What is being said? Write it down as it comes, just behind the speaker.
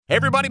Hey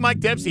everybody, Mike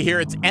Dempsey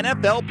here. It's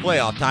NFL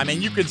playoff time,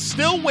 and you can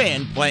still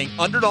win playing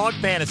Underdog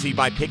Fantasy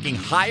by picking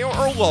higher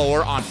or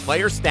lower on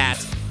player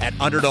stats at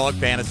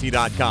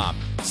UnderdogFantasy.com.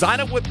 Sign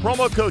up with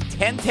promo code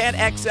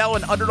 1010XL,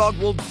 and Underdog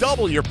will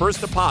double your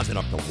first deposit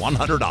up to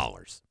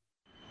 $100.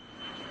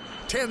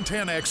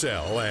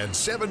 1010XL and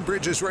Seven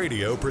Bridges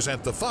Radio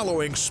present the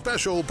following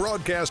special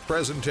broadcast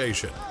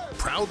presentation.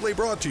 Proudly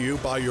brought to you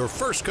by your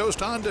First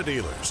Coast Honda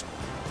dealers.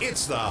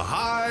 It's the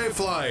High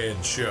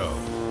Flyin' Show.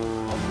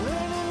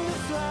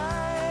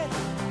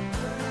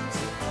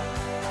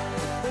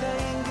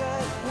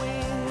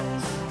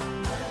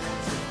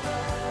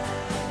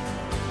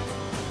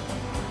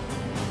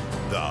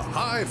 The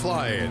High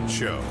Flyin'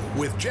 Show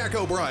with Jack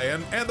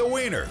O'Brien and the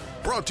Wiener.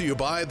 Brought to you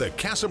by the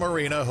Casa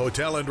Marina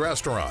Hotel and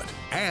Restaurant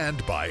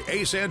and by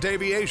Ascent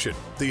Aviation,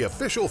 the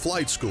official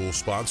flight school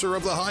sponsor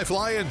of the High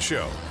Flyin'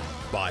 Show.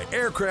 By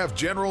Aircraft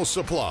General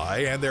Supply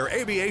and their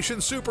Aviation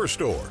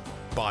Superstore.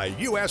 By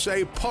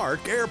USA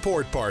Park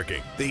Airport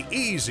Parking, the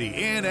easy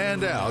in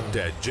and out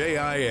at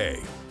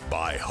JIA.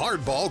 By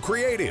Hardball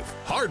Creative.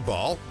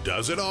 Hardball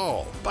does it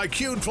all. By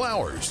Kuhn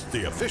Flowers,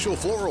 the official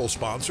floral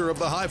sponsor of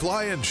the High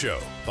Flyin' Show.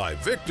 By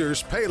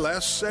Victor's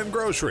Payless and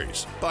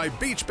Groceries. By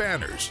Beach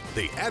Banners,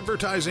 the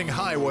advertising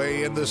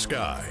highway in the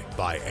sky.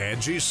 By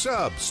Angie's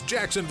Subs,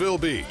 Jacksonville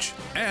Beach.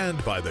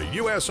 And by the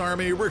U.S.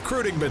 Army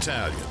Recruiting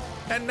Battalion.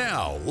 And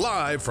now,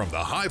 live from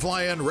the High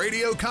Flyin'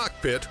 Radio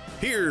cockpit,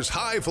 here's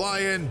High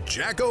Flyin'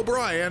 Jack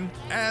O'Brien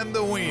and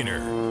the Wiener.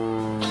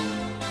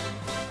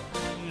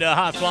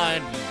 High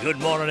Flying, good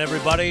morning,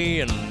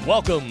 everybody, and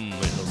welcome in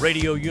the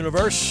radio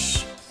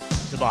universe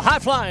to the High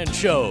Flying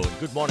Show.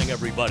 Good morning,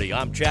 everybody.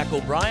 I'm Jack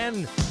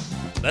O'Brien,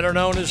 better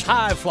known as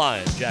High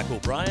Flying Jack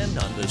O'Brien,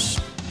 on this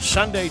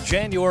Sunday,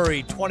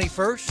 January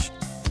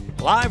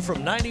 21st, live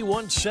from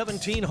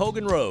 9117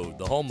 Hogan Road,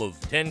 the home of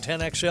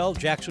 1010XL,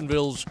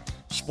 Jacksonville's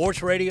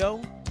sports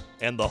radio,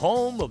 and the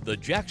home of the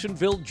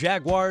Jacksonville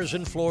Jaguars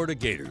and Florida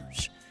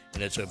Gators.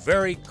 And it's a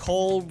very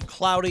cold,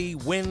 cloudy,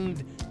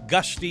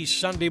 gusty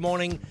Sunday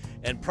morning,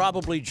 and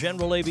probably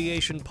general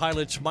aviation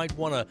pilots might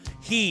want to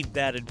heed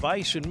that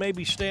advice and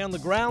maybe stay on the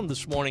ground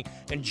this morning.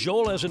 And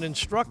Joel, as an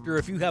instructor,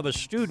 if you have a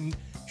student,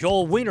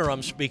 Joel Wiener,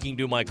 I'm speaking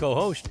to, my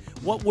co-host,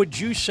 what would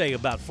you say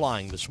about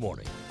flying this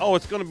morning? Oh,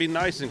 it's going to be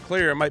nice and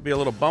clear. It might be a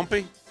little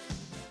bumpy,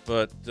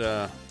 but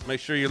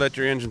make sure you let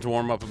your engines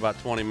warm up about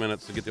 20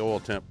 minutes to get the oil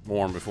temp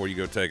warm before you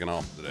go taking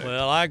off today.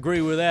 Well, I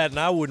agree with that, and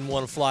I wouldn't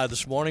want to fly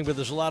this morning, but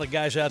there's a lot of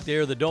guys out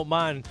there that don't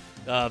mind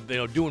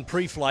doing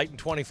pre-flight in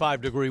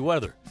 25-degree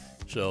weather.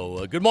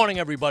 So good morning,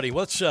 everybody.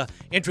 Let's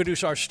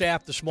introduce our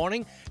staff this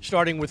morning,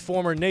 starting with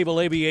former naval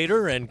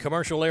aviator and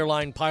commercial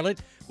airline pilot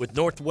with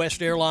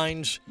Northwest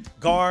Airlines,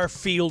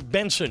 Garfield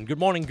Benson. Good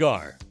morning,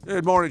 Gar.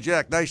 Good morning,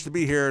 Jack. Nice to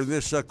be here.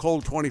 This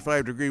cold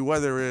 25-degree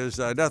weather is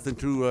nothing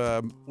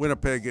to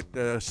Winnipeg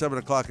at 7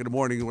 o'clock in the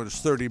morning when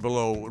it's 30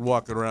 below and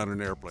walking around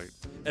in an airplane.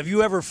 Have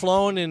you ever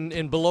flown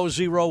in below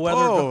zero weather?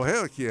 Oh,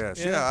 heck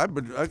yes. Yeah,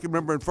 I can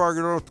remember in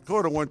Fargo, North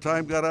Dakota one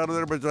time, got out of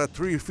there, but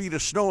 3 feet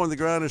of snow on the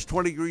ground. It's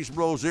 20 degrees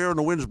below zero, and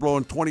the wind's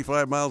blowing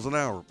 25 miles an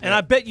hour. And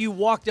I bet you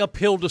walked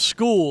uphill to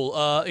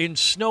school in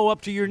snow up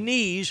to your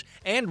knees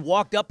and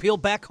walked uphill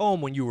back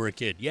home when you were a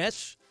kid,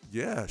 yes?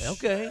 Yes.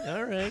 Okay,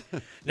 all right.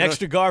 Next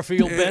to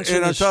Garfield Benson.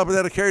 And on top of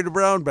that, I carried a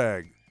brown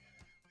bag.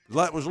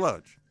 That was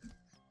lunch.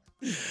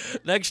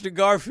 Next to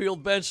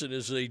Garfield Benson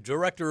is the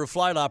Director of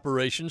Flight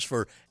Operations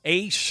for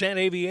Ascent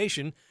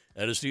Aviation.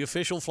 That is the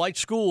official flight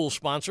school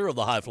sponsor of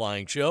the High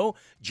Flying Show,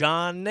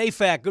 John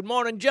Nafak. Good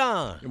morning,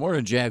 John. Good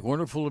morning, Jack.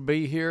 Wonderful to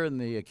be here in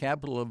the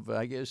capital of,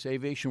 I guess,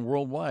 aviation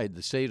worldwide,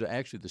 the state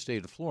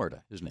of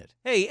Florida, isn't it?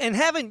 Hey, and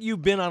haven't you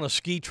been on a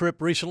ski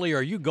trip recently?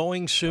 Are you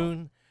going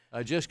soon?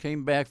 I just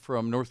came back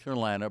from North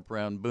Carolina, up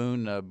around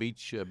Boone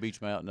Beach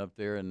Mountain up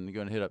there, and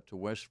going to head up to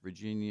West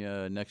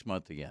Virginia next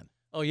month again.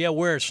 Oh, yeah,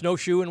 where?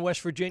 Snowshoe in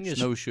West Virginia?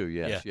 Snowshoe,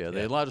 yes. Yeah. They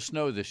had a lot of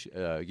snow this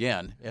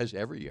again, as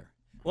every year.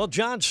 Well,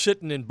 John's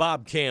sitting in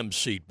Bob Cam's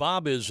seat.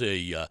 Bob is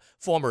a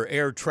former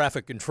air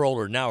traffic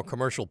controller, now a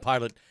commercial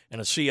pilot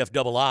and a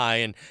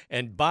CFII.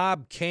 And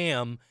Bob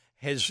Cam,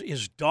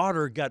 his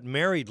daughter got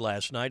married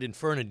last night in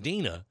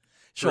Fernandina.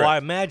 So Correct. I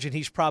imagine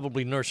he's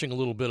probably nursing a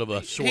little bit of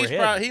a sore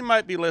head. He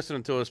might be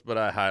listening to us, but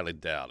I highly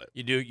doubt it.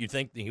 You do? You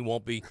think that he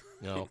won't be?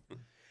 No.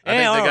 I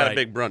think they got a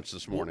big brunch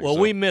this morning. Well,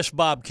 we miss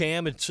Bob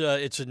Cam. It's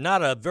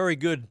not a very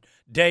good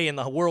day in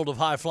the world of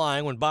high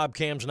flying when Bob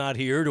Cam's not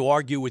here to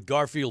argue with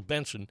Garfield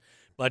Benson.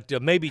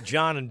 But maybe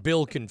John and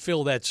Bill can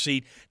fill that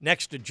seat.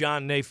 Next to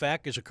John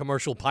Nafak is a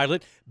commercial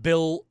pilot,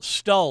 Bill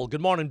Stull.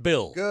 Good morning,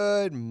 Bill.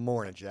 Good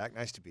morning, Jack.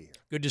 Nice to be here.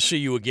 Good to see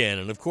you again.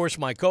 And, of course,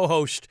 my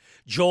co-host,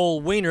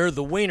 Joel Wiener,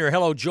 the Wiener.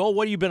 Hello, Joel.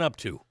 What have you been up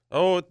to?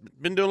 Oh,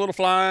 been doing a little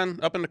flying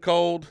up in the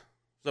cold.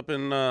 Was up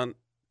in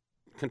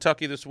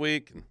Kentucky this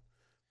week.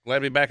 Glad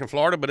to be back in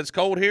Florida, but it's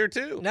cold here,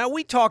 too. Now,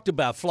 we talked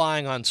about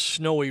flying on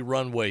snowy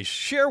runways.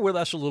 Share with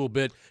us a little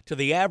bit, to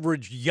the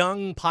average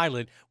young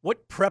pilot,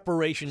 what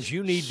preparations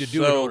you need to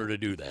do in order to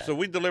do that. So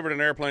we delivered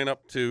an airplane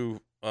up to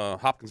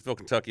Hopkinsville,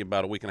 Kentucky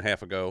about a week and a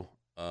half ago.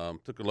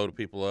 Took a load of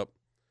people up,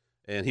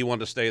 and he wanted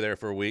to stay there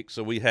for a week.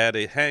 So we had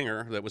a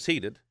hangar that was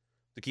heated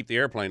to keep the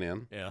airplane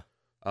in. Yeah.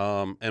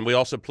 And we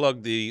also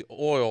plug the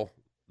oil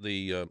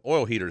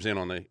heaters in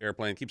on the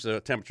airplane. It keeps the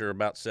temperature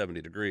about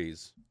 70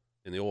 degrees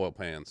in the oil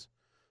pans.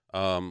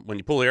 When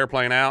you pull the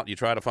airplane out, you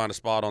try to find a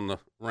spot on the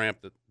ramp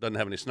that doesn't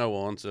have any snow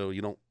on, so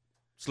you don't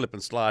slip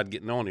and slide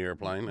getting on the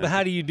airplane. But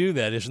how do you do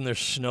that? Isn't there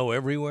snow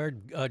everywhere,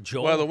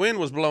 Joel? Well, the wind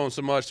was blowing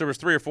so much. There was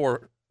 3 or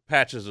 4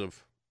 patches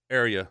of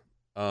area.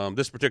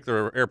 This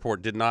particular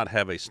airport did not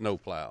have a snow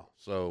plow,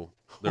 so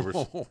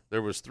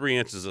there was 3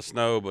 inches of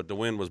snow, but the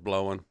wind was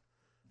blowing.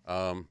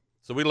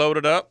 So we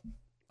loaded up.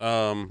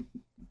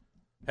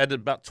 Had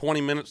about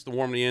 20 minutes to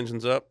warm the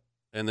engines up,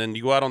 and then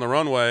you go out on the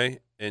runway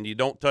and you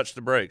don't touch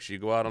the brakes. You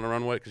go out on the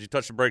runway because you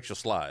touch the brakes, you'll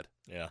slide.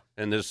 Yeah.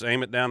 And just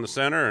aim it down the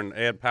center and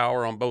add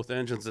power on both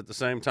engines at the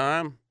same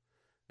time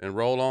and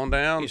roll on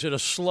down. Is it a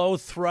slow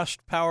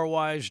thrust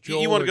power-wise,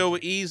 Joel? You want to go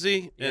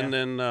easy and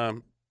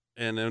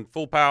then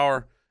full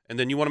power, and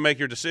then you want to make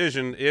your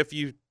decision. If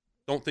you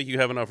don't think you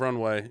have enough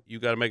runway, you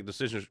got to make a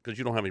decision because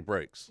you don't have any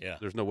brakes. Yeah.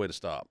 There's no way to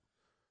stop.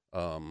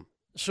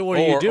 So what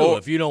do you do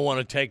if you don't want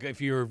to take –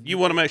 if you're – You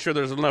want to make sure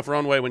there's enough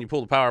runway when you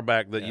pull the power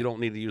back that you don't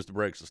need to use the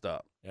brakes to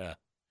stop. Yeah.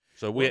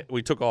 So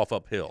we took off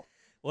uphill.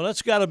 Well,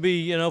 that's got to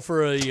be,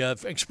 for a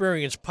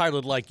experienced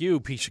pilot like you,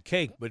 piece of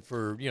cake. But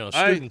for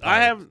student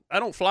pilot, I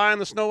don't fly in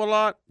the snow a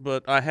lot,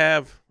 but I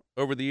have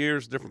over the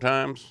years, different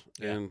times,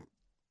 and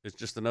it's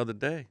just another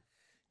day.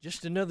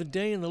 Just another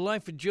day in the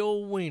life of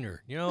Joel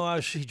Wiener. I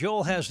see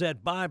Joel has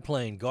that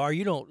biplane, Gar.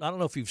 I don't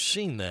know if you've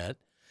seen that.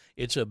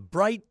 It's a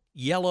bright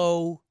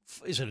yellow.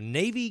 Is it a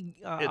navy?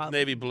 It's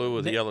navy blue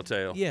with a yellow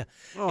tail. Yeah.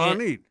 Oh,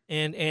 neat.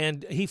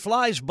 And he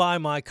flies by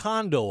my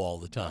condo all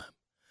the time.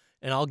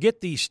 And I'll get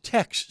these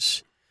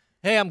texts.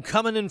 Hey, I'm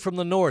coming in from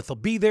the north. I'll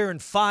be there in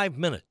 5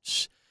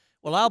 minutes.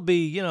 Well, I'll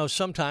be,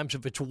 sometimes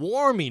if it's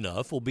warm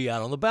enough, we'll be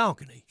out on the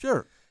balcony.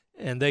 Sure.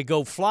 And they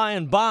go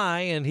flying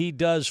by, and he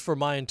does for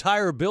my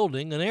entire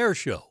building an air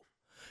show.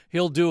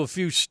 He'll do a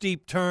few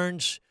steep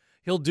turns.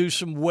 He'll do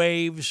some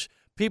waves.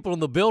 People in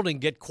the building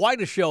get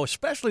quite a show,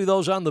 especially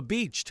those on the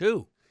beach,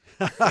 too.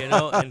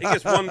 And He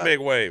gets one big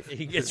wave.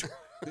 He gets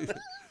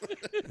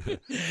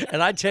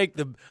and I take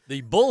the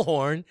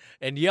bullhorn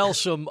and yell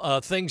some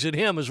things at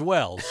him as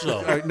well. So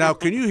All right, now,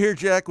 can you hear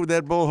Jack with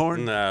that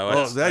bullhorn?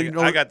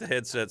 No, I got the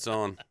headsets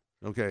on.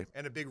 Okay.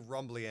 And a big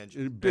rumbly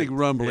engine. Big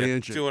rumbly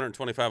engine.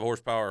 225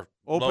 horsepower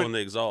blowing the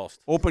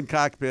exhaust. Open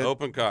cockpit.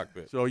 Open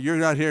cockpit. So you're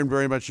not hearing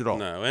very much at all.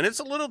 No, and it's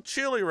a little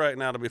chilly right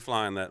now to be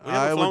flying that. We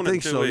haven't I flown would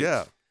think in 2 so, weeks.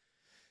 yeah.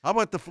 How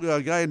about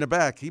the guy in the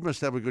back? He must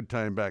have a good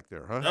time back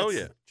there, huh? Oh,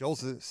 yeah.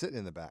 Joel's sitting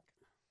in the back.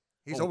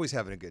 He's always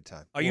having a good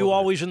time. are you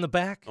always in the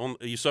back?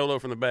 You solo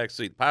from the back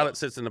seat. Pilot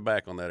sits in the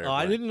back on that airplane. Oh,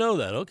 I didn't know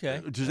that.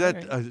 Okay.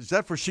 Is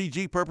that for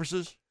CG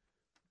purposes?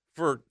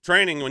 For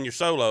training when you're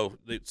solo,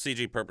 the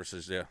CG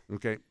purposes, yeah.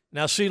 Okay.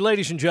 Now, see,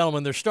 ladies and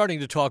gentlemen, they're starting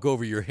to talk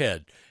over your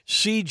head.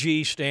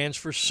 CG stands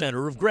for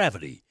center of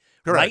gravity.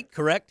 Correct. Right?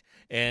 Correct?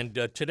 And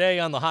today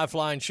on the High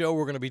Flying Show,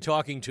 we're going to be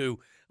talking to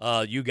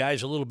you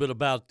guys a little bit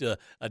about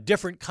a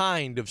different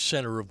kind of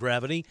center of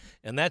gravity,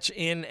 and that's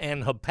in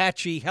an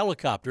Apache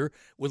helicopter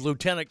with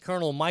Lieutenant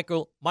Colonel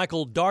Michael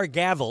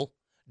Dargavel.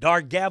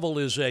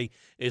 Dargavel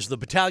is the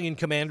battalion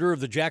commander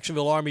of the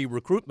Jacksonville Army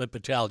Recruitment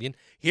Battalion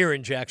here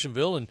in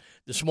Jacksonville. And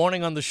this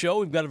morning on the show,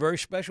 we've got a very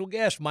special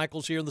guest.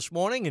 Michael's here this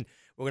morning, and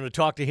we're going to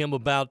talk to him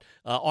about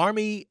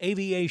Army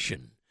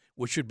aviation,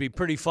 which should be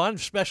pretty fun,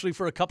 especially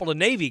for a couple of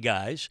Navy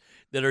guys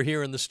that are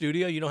here in the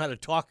studio. You know how to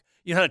talk.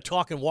 You know how to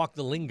talk and walk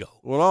the lingo.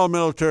 Well, all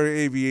military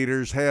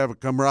aviators have a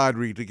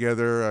camaraderie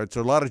together. It's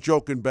a lot of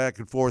joking back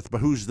and forth about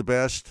who's the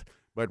best,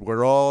 but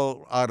we're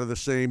all out of the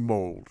same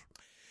mold.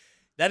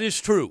 That is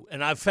true,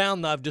 and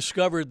I've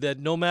discovered that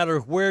no matter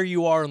where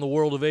you are in the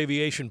world of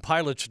aviation,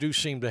 pilots do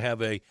seem to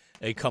have a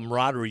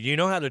camaraderie. Do you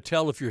know how to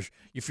tell if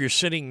you're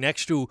sitting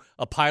next to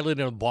a pilot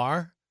in a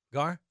bar,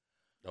 Gar?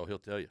 Oh, he'll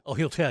tell you. Oh,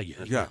 he'll tell you.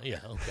 Yeah.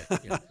 Okay.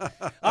 Yeah.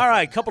 All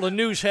right, couple of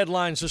news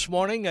headlines this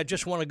morning. I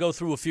just want to go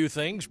through a few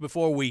things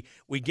before we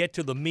get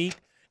to the meat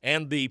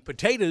and the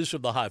potatoes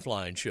of the High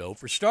Flying Show.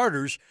 For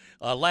starters,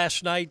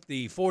 last night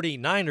the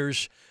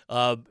 49ers,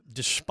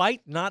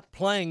 despite not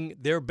playing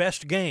their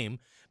best game,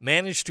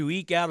 managed to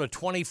eke out a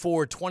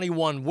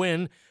 24-21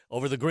 win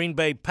over the Green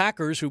Bay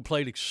Packers, who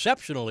played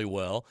exceptionally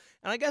well.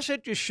 And I guess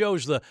it just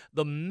shows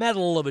the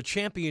mettle of a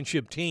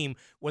championship team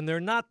when they're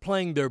not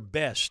playing their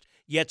best,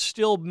 yet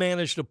still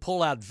managed to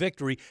pull out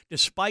victory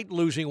despite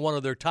losing one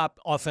of their top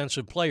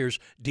offensive players,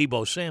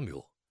 Deebo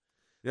Samuel.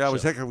 Yeah, it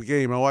was a heck of a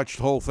game. I watched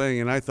the whole thing,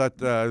 and I thought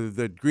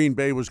that Green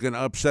Bay was going to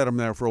upset them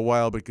there for a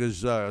while because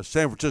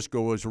San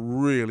Francisco was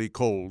really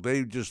cold.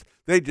 They just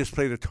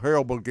played a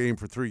terrible game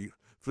for three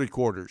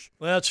quarters.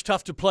 Well, it's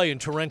tough to play in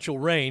torrential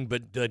rain,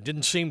 but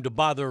didn't seem to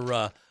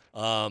bother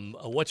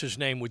what's his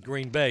name with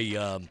Green Bay?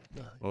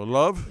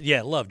 Love?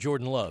 Yeah,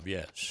 Jordan Love,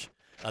 yes.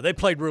 They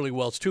played really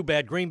well. It's too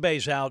bad Green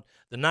Bay's out.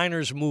 The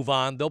Niners move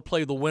on. They'll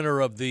play the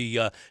winner of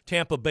the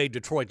Tampa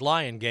Bay-Detroit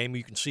Lion game.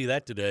 You can see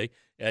that today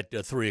at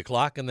 3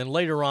 o'clock. And then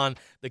later on,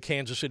 the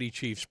Kansas City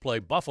Chiefs play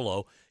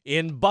Buffalo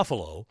in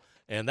Buffalo.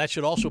 And that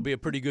should also be a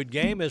pretty good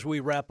game as we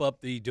wrap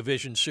up the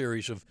division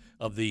series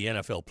of the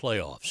NFL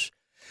playoffs.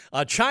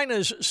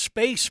 China's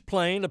space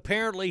plane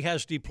apparently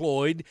has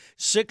deployed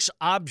 6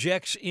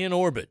 objects in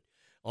orbit.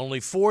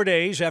 Only 4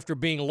 days after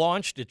being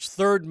launched its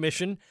third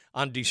mission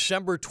on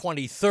December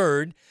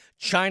 23rd,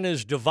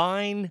 China's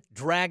Divine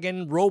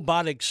Dragon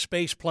robotic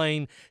space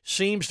plane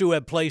seems to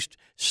have placed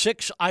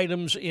 6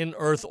 items in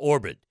Earth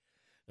orbit.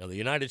 Now, the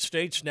United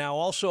States now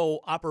also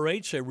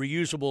operates a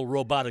reusable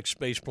robotic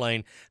space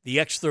plane, the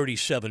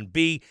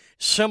X-37B,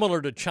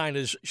 similar to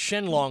China's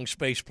Shenlong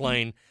space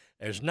plane.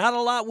 There's not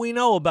a lot we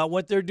know about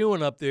what they're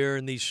doing up there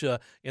in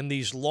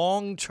these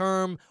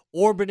long-term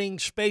orbiting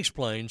space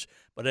planes,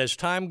 but as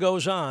time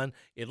goes on,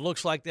 it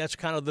looks like that's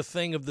kind of the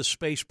thing of the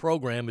space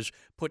program, is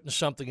putting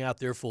something out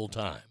there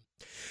full-time.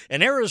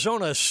 An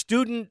Arizona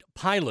student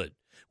pilot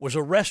was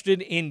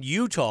arrested in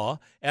Utah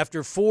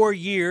after 4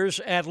 years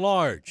at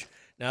large.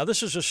 Now,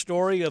 this is a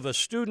story of a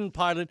student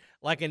pilot,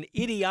 like an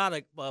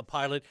idiotic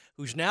pilot,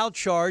 who's now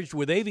charged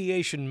with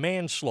aviation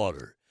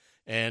manslaughter.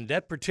 And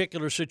that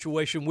particular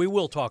situation we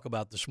will talk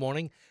about this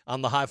morning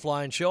on the High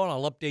Flying Show, and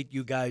I'll update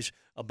you guys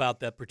about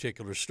that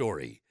particular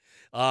story.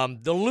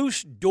 The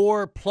loose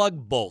door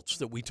plug bolts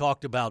that we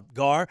talked about,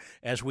 Gar,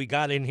 as we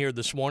got in here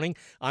this morning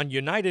on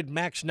United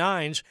MAX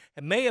 9s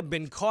may have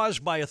been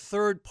caused by a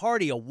third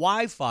party, a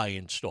Wi-Fi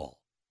install.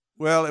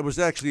 Well, it was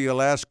actually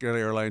Alaska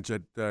Airlines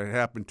that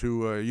happened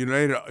to.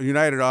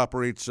 United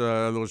operates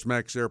those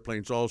MAX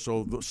airplanes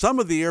also. Some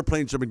of the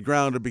airplanes have been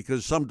grounded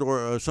because some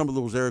of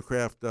those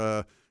aircraft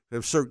have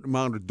a certain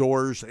amount of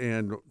doors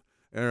and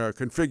are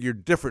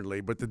configured differently.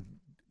 But the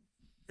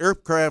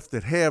aircraft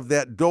that have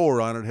that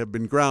door on it have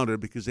been grounded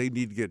because they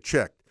need to get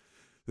checked.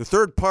 The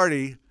third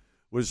party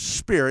was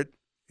Spirit,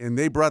 and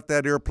they brought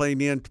that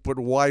airplane in to put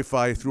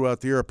Wi-Fi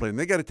throughout the airplane.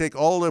 They got to take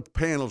all the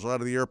panels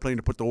out of the airplane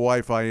to put the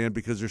Wi-Fi in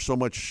because there's so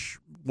much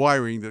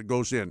wiring that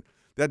goes in.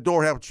 That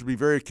door happens to be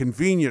very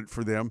convenient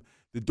for them,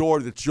 the door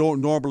that's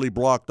normally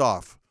blocked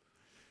off.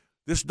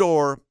 This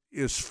door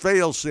is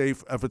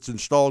fail-safe if it's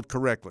installed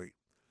correctly.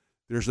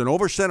 There's an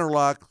over-center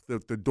lock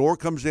that the door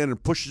comes in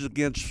and pushes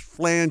against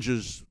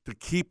flanges to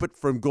keep it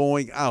from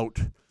going out.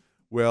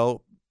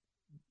 Well,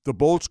 the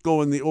bolts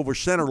go in the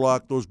over-center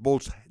lock. Those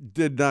bolts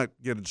did not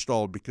get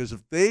installed because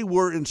if they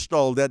were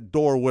installed, that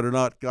door would have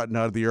not gotten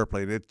out of the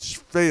airplane. It's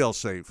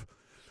fail-safe.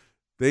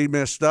 They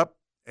messed up,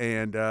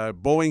 and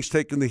Boeing's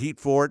taking the heat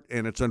for it,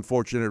 and it's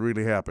unfortunate it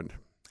really happened.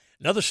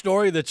 Another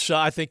story that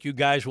I think you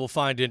guys will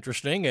find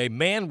interesting. A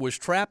man was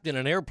trapped in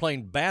an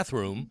airplane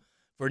bathroom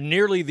for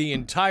nearly the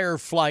entire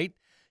flight.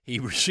 He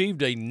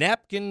received a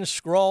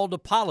napkin-scrawled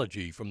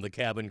apology from the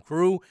cabin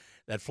crew.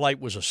 That flight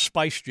was a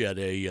Spice Jet,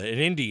 an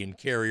Indian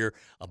carrier,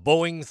 a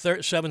Boeing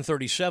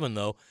 737,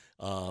 though.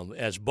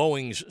 As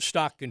Boeing's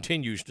stock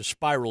continues to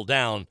spiral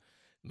down,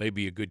 may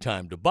be a good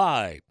time to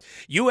buy.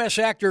 U.S.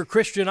 actor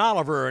Christian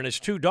Oliver and his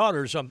 2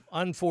 daughters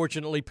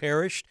unfortunately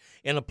perished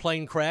in a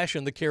plane crash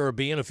in the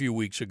Caribbean a few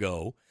weeks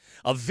ago.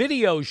 A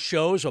video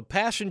shows a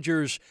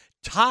passenger's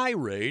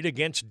tirade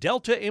against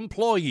Delta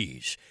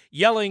employees,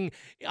 yelling,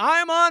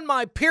 "I'm on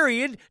my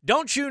period,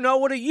 don't you know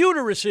what a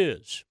uterus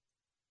is?"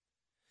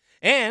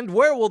 And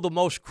where will the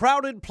most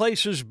crowded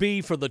places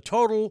be for the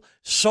total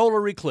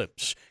solar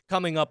eclipse?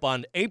 Coming up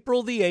on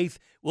April the 8th,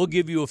 we'll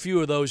give you a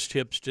few of those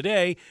tips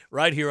today,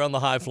 right here on the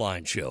High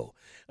Flying Show.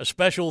 A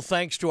special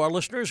thanks to our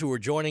listeners who are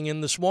joining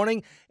in this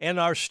morning and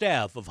our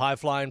staff of High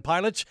Flying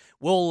pilots.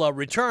 We'll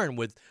return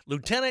with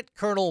Lieutenant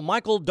Colonel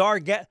Michael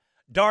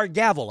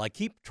Dargavel. I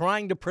keep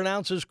trying to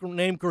pronounce his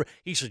name correct.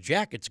 He said,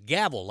 "Jack, it's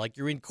gavel, like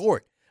you're in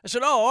court." I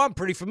said, "Oh, I'm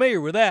pretty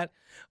familiar with that."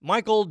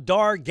 Michael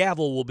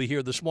Dargavel will be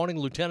here this morning,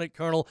 Lieutenant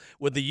Colonel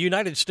with the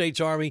United States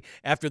Army.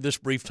 After this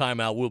brief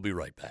timeout, we'll be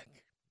right back.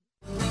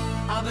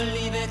 I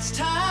believe it's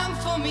time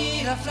for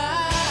me to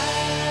fly.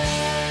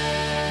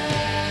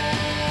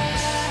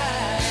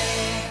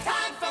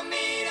 Time for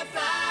me to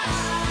fly.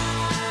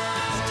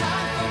 It's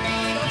time for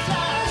me to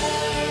fly.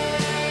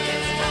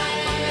 It's time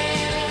for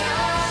me to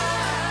fly.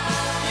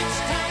 It's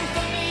time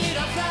for me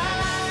to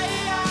fly.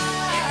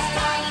 It's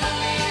time for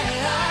me to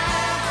fly.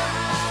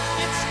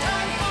 It's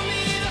time for me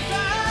to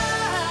fly.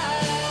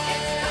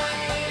 It's time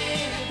for me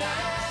to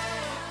fly.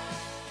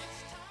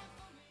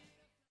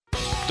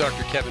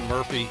 Dr. Kevin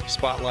Murphy,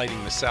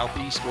 spotlighting the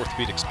Southeast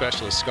Orthopedic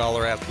Specialist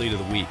Scholar Athlete of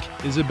the Week.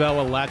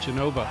 Isabella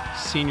Lachinova,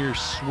 senior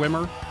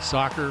swimmer,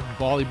 soccer,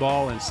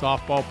 volleyball, and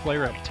softball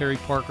player at Terry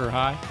Parker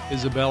High.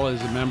 Isabella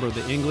is a member of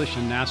the English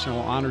and National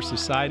Honor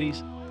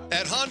Societies.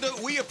 At Honda,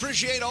 we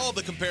appreciate all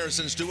the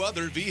comparisons to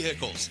other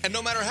vehicles. And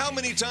no matter how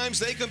many times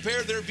they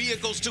compare their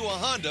vehicles to a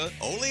Honda,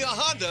 only a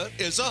Honda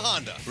is a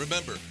Honda.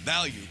 Remember,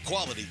 value,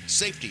 quality,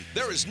 safety,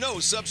 there is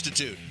no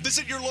substitute.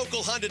 Visit your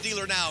local Honda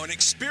dealer now and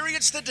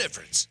experience the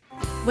difference.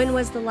 When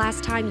was the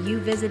last time you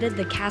visited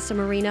the Casa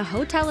Marina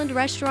Hotel and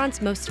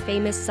Restaurant's most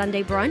famous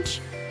Sunday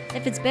brunch?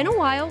 If it's been a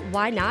while,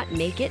 why not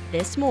make it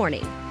this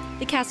morning?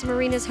 The Casa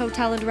Marina's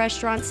Hotel and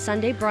Restaurant's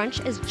Sunday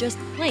brunch is just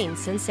plain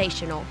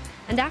sensational.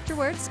 And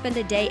afterwards, spend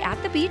a day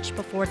at the beach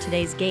before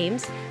today's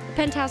games. The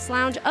Penthouse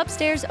Lounge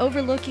upstairs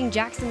overlooking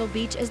Jacksonville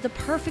Beach is the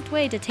perfect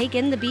way to take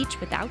in the beach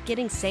without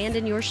getting sand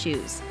in your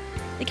shoes.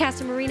 The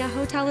Casa Marina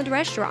Hotel and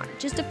Restaurant,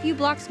 just a few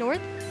blocks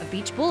north of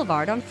Beach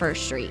Boulevard on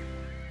 1st Street.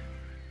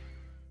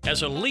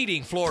 As a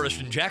leading florist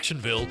in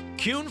Jacksonville,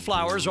 Kuhn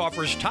Flowers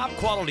offers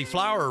top-quality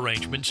flower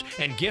arrangements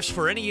and gifts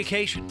for any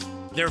occasion.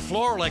 Their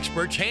floral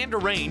experts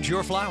hand-arrange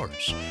your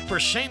flowers. For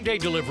same-day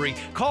delivery,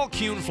 call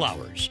Kuhn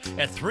Flowers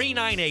at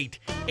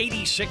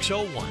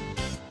 398-8601.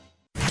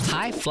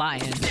 High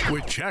Flyin'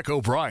 with Jack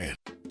O'Brien.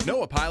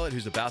 Know a pilot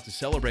who's about to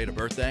celebrate a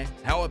birthday?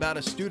 How about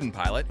a student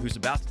pilot who's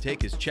about to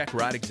take his check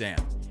ride exam?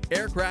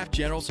 Aircraft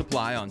General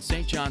Supply on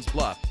St. John's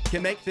Bluff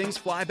can make things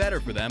fly better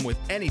for them with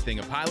anything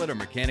a pilot or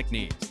mechanic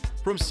needs.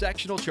 From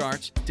sectional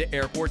charts to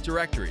airport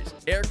directories,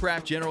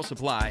 Aircraft General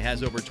Supply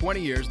has over 20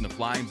 years in the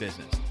flying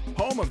business.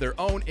 Home of their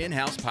own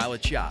in-house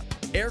pilot shop,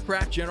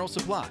 Aircraft General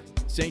Supply,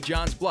 St.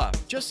 John's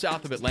Bluff, just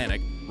south of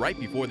Atlantic, right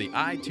before the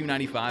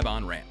I-295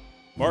 on-ramp.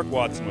 Mark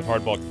Watson with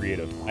Hardball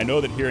Creative. I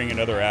know that hearing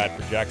another ad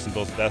for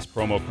Jacksonville's best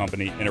promo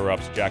company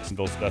interrupts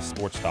Jacksonville's best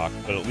sports talk,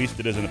 but at least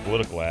it isn't a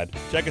political ad.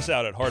 Check us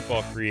out at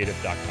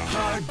hardballcreative.com.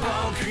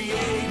 Hardball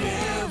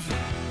Creative.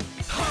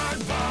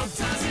 Hardball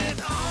does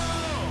it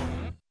all.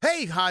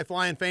 Hey, High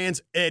Flying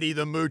fans, Eddie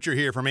the Moocher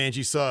here from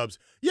Angie Subs.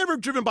 You ever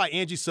driven by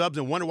Angie Subs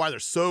and wonder why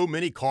there's so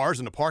many cars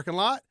in the parking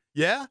lot?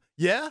 Yeah?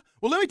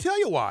 Well, let me tell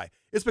you why.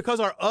 It's because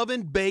our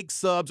oven-baked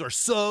subs are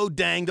so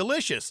dang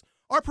delicious.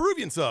 Our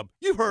Peruvian sub,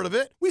 you've heard of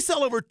it. We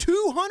sell over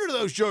 200 of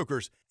those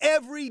jokers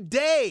every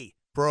day.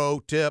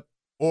 Pro tip,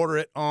 order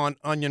it on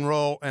onion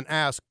roll and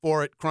ask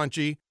for it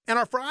crunchy. And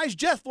our fries,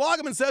 Jeff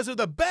Floggeman says are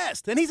the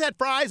best, and he's had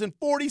fries in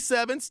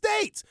 47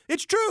 states.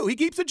 It's true, he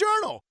keeps a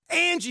journal.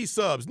 Angie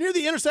Subs, near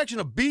the intersection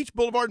of Beach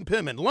Boulevard and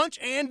Penman, lunch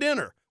and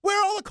dinner,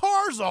 where all the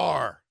cars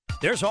are.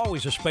 There's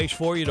always a space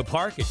for you to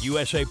park at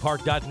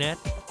usapark.net.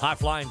 High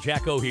Flying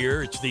Jacko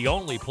here. It's the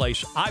only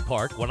place I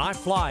park when I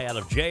fly out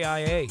of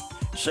JIA.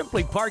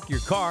 Simply park your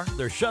car,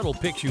 their shuttle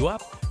picks you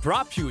up,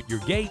 drops you at your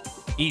gate,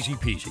 easy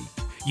peasy.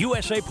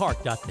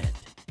 usapark.net.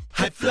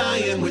 High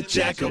Flyin' with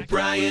Jack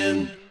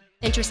O'Brien.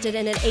 Interested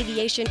in an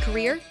aviation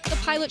career? The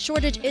pilot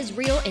shortage is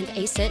real, and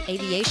Ascent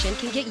Aviation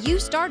can get you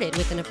started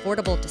with an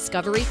affordable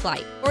discovery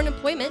flight. For an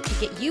appointment to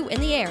get you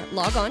in the air,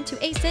 log on to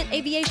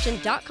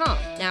ascentaviation.com,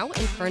 now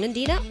in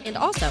Fernandina and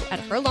also at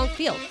Furlong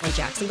Field on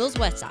Jacksonville's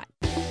west side.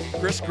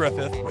 Chris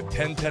Griffith with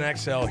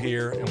 1010XL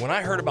here, and when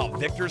I heard about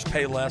Victor's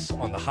Pay Less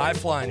on the High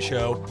Flying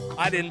Show,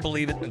 I didn't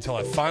believe it until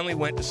I finally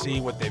went to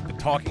see what they've been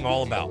talking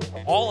all about.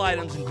 All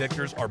items in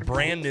Victor's are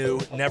brand new,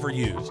 never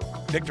used.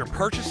 Victor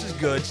purchases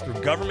goods through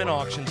government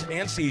auctions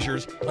and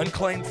seizures,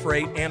 unclaimed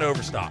freight, and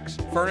overstocks.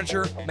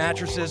 Furniture,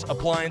 mattresses,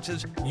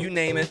 appliances, you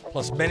name it,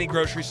 plus many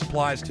grocery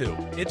supplies too.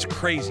 It's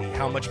crazy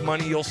how much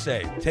money you'll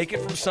save. Take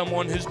it from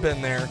someone who's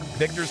been there.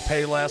 Victor's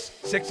Pay Less,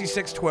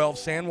 6612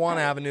 San Juan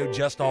Avenue,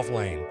 just off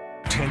Lane.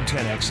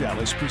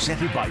 1010XL is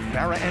presented by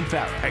Farah &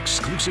 Farah,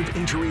 exclusive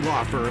injury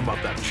law firm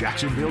of the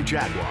Jacksonville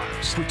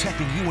Jaguars.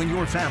 Protecting you and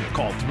your family.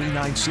 Call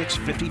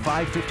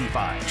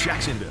 396-5555.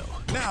 Jacksonville.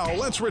 Now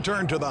let's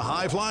return to the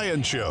High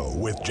Flyin' Show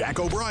with Jack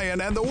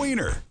O'Brien and the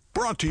Wiener.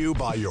 Brought to you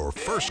by your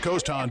First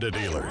Coast Honda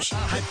dealers.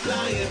 High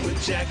Flyin'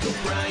 with Jack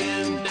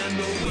O'Brien and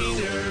the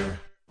Wiener.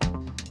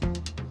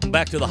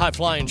 Back to the High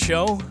Flying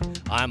Show.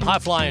 I'm High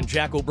Flying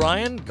Jack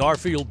O'Brien.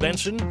 Garfield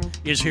Benson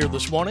is here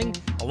this morning,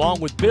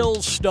 along with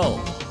Bill Stowe.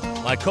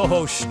 My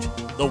co-host,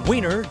 the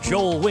Wiener,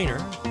 Joel Wiener.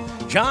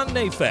 John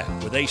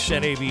Nafat with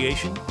Ascent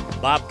Aviation.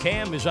 Bob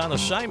Cam is on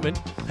assignment,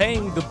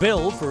 paying the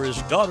bill for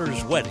his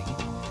daughter's wedding.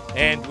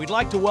 And we'd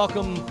like to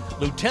welcome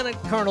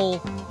Lieutenant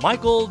Colonel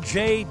Michael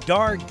J.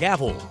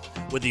 Dargavel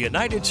with the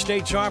United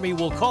States Army.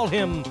 We'll call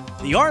him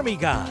the Army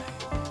Guy.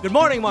 Good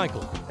morning,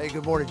 Michael. Hey,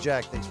 good morning,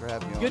 Jack. Thanks for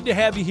having me on. Good to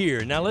have you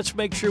here. Now, let's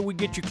make sure we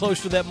get you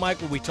close to that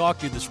mic when we talk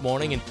to you this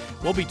morning. And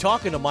we'll be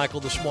talking to Michael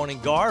this morning,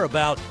 Gar,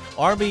 about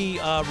Army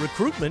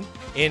recruitment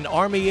in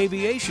Army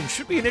aviation.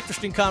 Should be an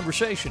interesting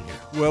conversation here.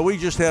 Well, we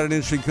just had an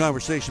interesting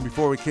conversation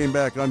before we came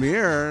back on the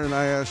air, and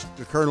I asked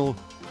the Colonel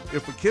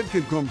if a kid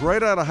can come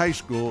right out of high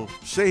school,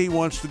 say he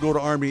wants to go to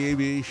Army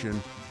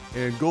aviation,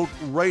 and go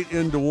right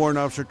into warrant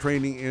officer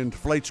training and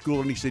flight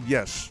school, and he said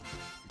yes.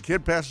 The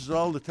kid passes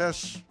all the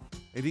tests,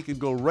 and he can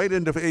go right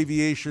into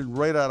aviation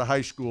right out of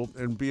high school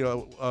and be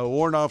a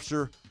warrant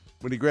officer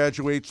when he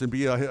graduates and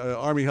be an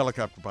Army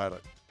helicopter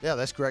pilot. Yeah,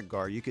 that's correct,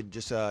 Gar. You could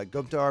just go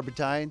up to our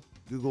battalion,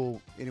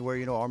 Google anywhere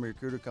you know Army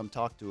recruiter, come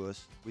talk to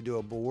us. We do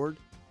a board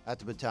at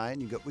the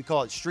battalion. We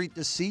call it street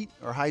to seat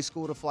or high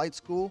school to flight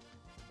school.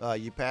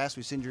 You pass,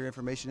 we send your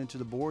information into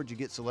the board, you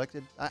get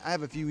selected. I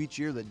have a few each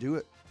year that do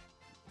it.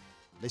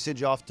 They send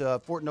you off to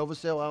Fort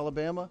Novosel,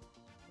 Alabama.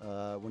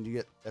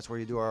 That's where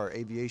you do our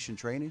aviation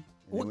training.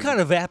 What kind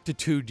of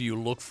aptitude do you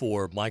look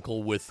for,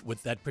 Michael,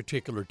 with that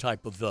particular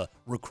type of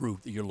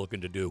recruit that you're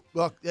looking to do?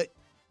 Well,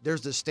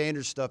 there's the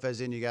standard stuff,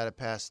 as in you got to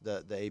pass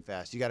the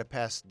AFAS. You got to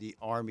pass the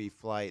Army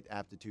flight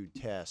aptitude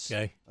test.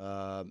 Okay.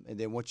 And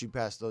then once you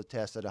pass those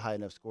tests at a high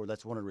enough score,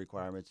 that's one of the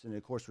requirements. And,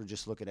 of course, we're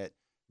just looking at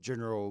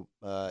general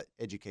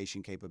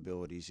education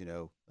capabilities.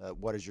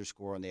 What is your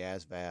score on the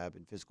ASVAB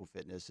and physical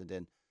fitness? And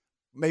then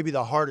maybe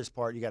the hardest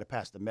part, you got to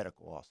pass the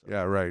medical also.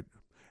 Yeah, right.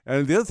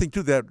 And the other thing,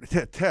 too,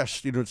 that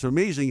test, it's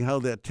amazing how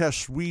that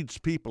test weeds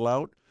people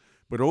out.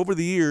 But over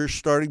the years,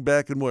 starting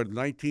back in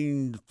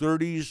 1930s,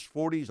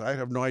 40s, I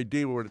have no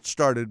idea where it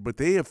started, but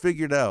they have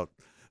figured out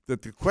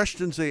that the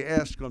questions they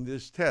ask on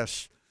this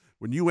test,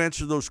 when you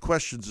answer those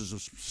questions in a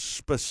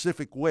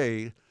specific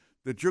way,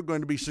 that you're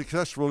going to be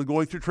successful in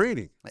going through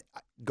training.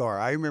 Gar,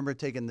 I remember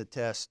taking the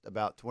test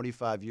about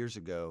 25 years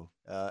ago.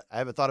 I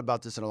haven't thought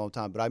about this in a long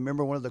time, but I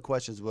remember one of the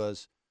questions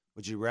was,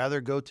 would you rather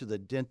go to the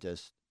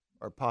dentist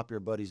or pop your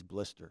buddy's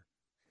blister?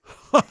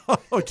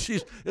 Oh,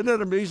 jeez. Isn't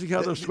that amazing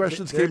how those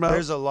questions came out?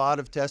 There's a lot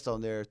of tests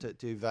on there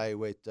to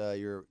evaluate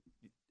a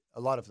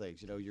lot of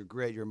things. Your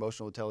grit, your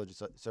emotional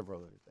intelligence, several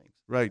other things.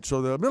 Right.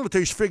 So the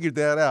military's figured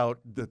that out,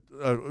 that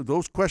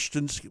those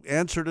questions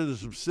answered in a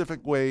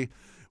specific way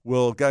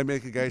will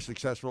make a guy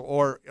successful,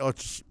 or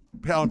it's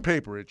on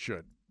paper it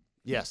should.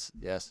 Yes.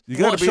 You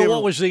got to be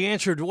what was the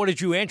answer? What did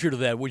you answer to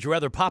that? Would you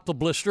rather pop the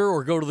blister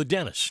or go to the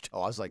dentist?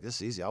 Oh, I was like, this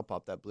is easy. I'll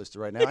pop that blister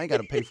right now. I ain't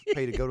got to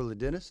pay to go to the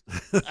dentist.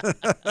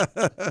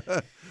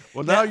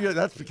 Well, now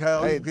that's the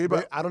cow. Hey,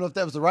 I don't know if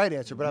that was the right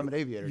answer, but I'm an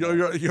aviator.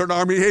 You're an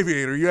Army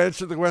aviator. You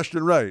answered the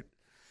question right.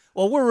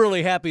 Well, we're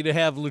really happy to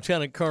have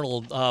Lieutenant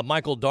Colonel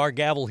Michael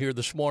Dargavel here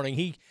this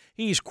morning.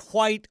 He's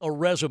quite a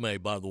resume,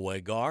 by the way,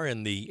 Gar,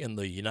 in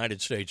the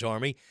United States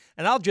Army.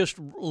 And I'll just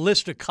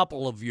list a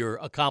couple of your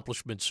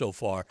accomplishments so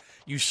far.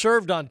 You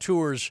served on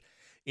tours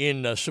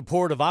in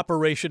support of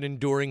Operation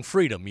Enduring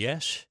Freedom,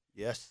 yes?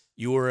 Yes.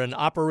 You were in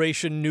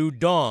Operation New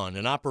Dawn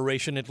and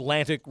Operation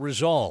Atlantic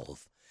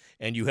Resolve.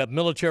 And you have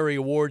military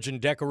awards and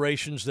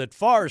decorations that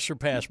far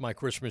surpass my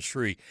Christmas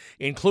tree,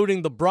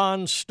 including the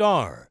Bronze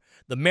Star,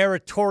 the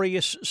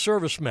Meritorious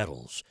Service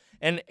Medals,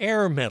 an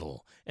Air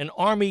Medal, an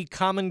Army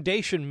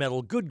Commendation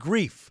Medal. Good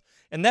grief.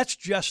 And that's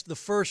just the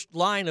first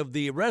line of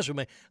the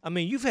resume. I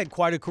mean, you've had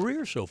quite a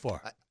career so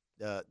far.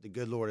 The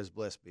good Lord has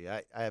blessed me.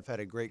 I have had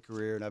a great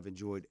career, and I've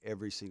enjoyed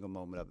every single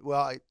moment of it.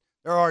 Well,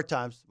 there are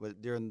times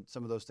during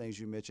some of those things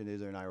you mentioned,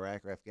 either in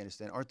Iraq or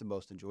Afghanistan, aren't the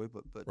most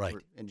enjoyable, but right.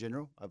 In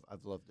general,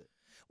 I've loved it.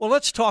 Well,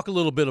 let's talk a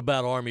little bit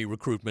about Army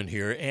recruitment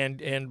here.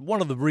 And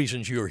one of the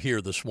reasons you're here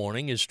this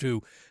morning is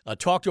to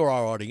talk to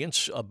our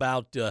audience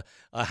about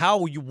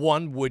how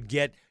one would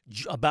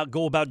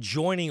go about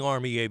joining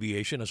Army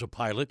aviation as a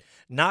pilot,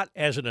 not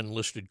as an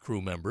enlisted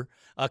crew member.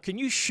 Can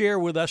you share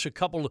with us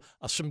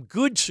some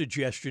good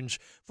suggestions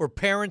for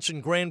parents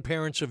and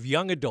grandparents of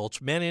young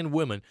adults, men and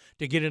women,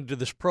 to get into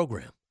this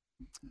program?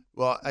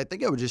 Well, I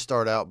think I would just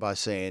start out by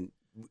saying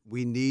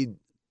we need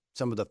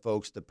some of the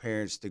folks, the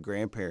parents, the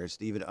grandparents,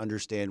 to even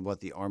understand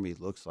what the Army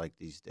looks like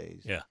these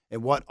days. Yeah.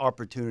 And what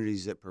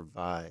opportunities it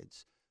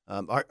provides.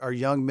 Our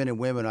young men and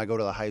women, I go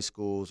to the high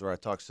schools or I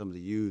talk to some of the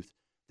youth,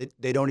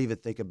 they don't even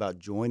think about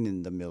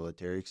joining the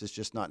military because it's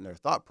just not in their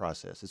thought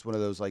process. It's one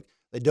of those, like,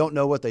 they don't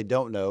know what they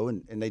don't know,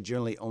 and they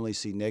generally only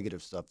see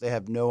negative stuff. They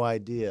have no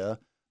idea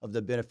of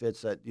the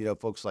benefits that,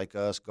 folks like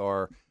us,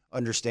 Gar,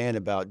 understand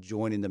about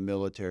joining the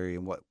military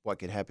and what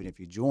can happen if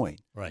you join.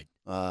 Right.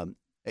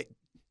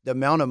 The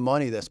amount of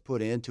money that's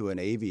put into an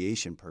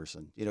aviation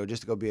person,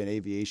 just to go be an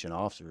aviation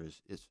officer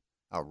is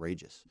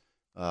outrageous.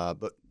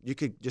 But you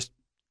could just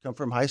come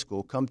from high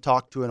school, come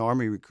talk to an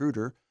Army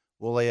recruiter.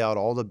 We'll lay out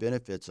all the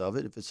benefits of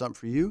it. If it's something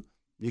for you,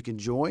 you can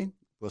join.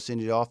 We'll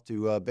send you off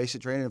to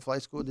basic training and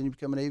flight school, then you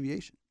become an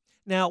aviation.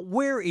 Now,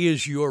 where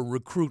is your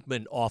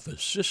recruitment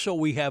office, just so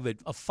we have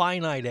a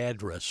finite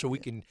address so we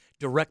can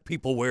direct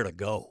people where to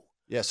go?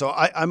 Yeah, so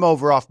I'm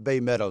over off Bay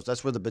Meadows.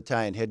 That's where the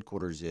battalion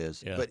headquarters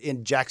is. Yeah. But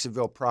in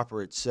Jacksonville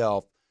proper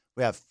itself,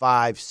 we have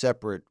 5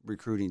 separate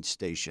recruiting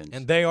stations.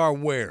 And they are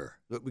where?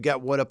 We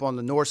got one up on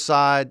the north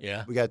side.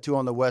 Yeah. We got 2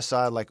 on the west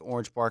side, like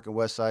Orange Park and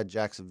West Side,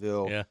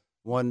 Jacksonville. Yeah.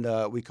 One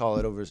we call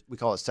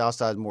it South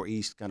Side, more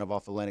east, kind of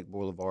off Atlantic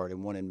Boulevard,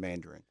 and one in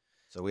Mandarin.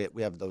 So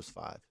we have those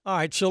 5. All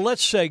right. So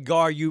let's say,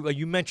 Gar,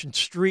 you mentioned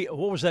street.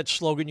 What was that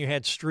slogan you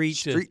had? Street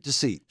to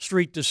seat.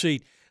 Street to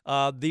seat.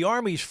 The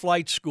Army's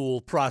flight school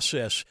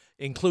process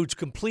includes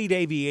complete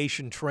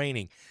aviation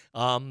training.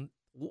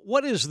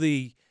 What is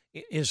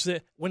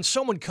when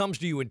someone comes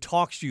to you and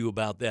talks to you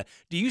about that,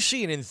 do you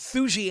see an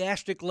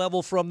enthusiastic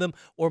level from them,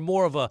 or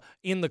more of a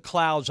in the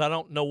clouds, I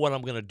don't know what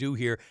I'm going to do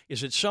here?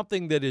 Is it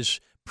something that is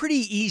pretty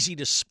easy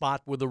to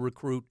spot with a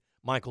recruit,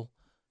 Michael?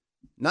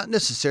 Not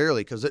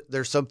necessarily, because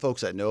there's some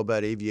folks that know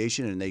about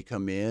aviation and they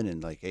come in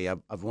and like, hey,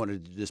 I've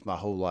wanted to do this my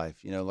whole life.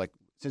 Like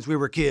since we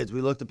were kids,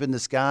 we looked up in the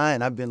sky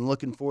and I've been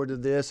looking forward to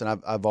this,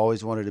 and I've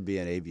always wanted to be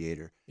an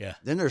aviator. Yeah.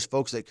 Then there's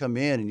folks that come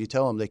in and you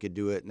tell them they could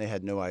do it and they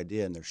had no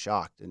idea and they're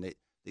shocked, and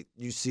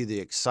you see the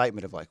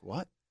excitement of like,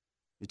 what?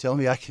 You're telling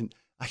me I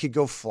could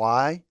go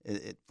fly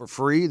for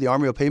free? The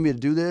Army will pay me to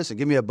do this and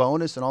give me a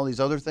bonus and all these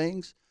other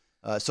things.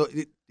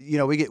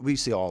 We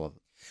see all of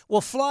it.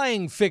 Well,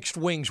 flying fixed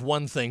wings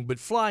one thing, but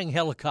flying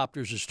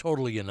helicopters is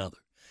totally another.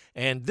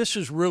 And this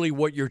is really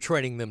what you're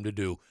training them to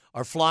do,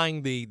 are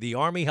flying the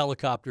Army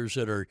helicopters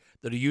that are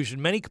used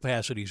in many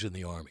capacities in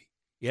the Army.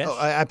 Yes? Oh,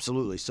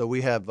 absolutely. So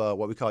we have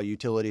what we call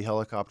utility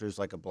helicopters,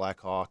 like a Black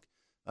Hawk.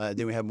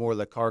 Then we have more of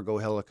the cargo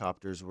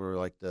helicopters, where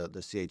like the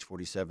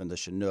CH-47, the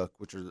Chinook,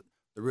 which are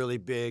the really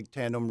big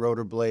tandem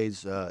rotor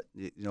blades,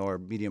 or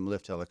medium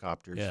lift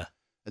helicopters. Yeah.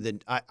 And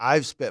then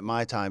I've spent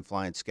my time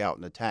flying scout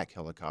and attack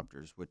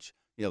helicopters, which,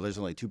 there's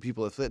only 2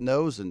 people that fit in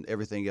those, and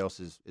everything else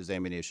is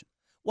ammunition.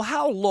 Well,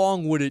 how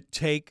long would it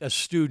take a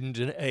student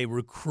and a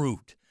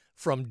recruit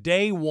from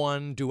day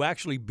one to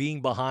actually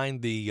being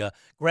behind the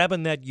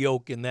grabbing that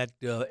yoke in that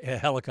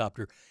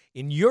helicopter?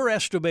 In your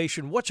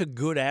estimation, what's a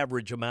good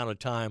average amount of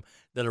time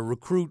that a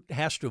recruit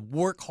has to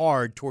work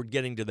hard toward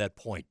getting to that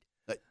point?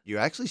 You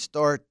actually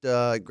start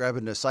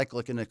grabbing the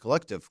cyclic and the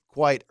collective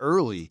quite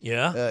early.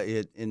 Yeah.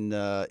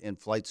 In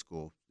flight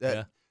school.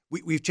 Yeah.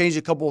 We've changed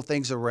a couple of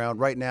things around.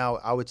 Right now,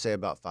 I would say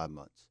about 5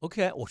 months.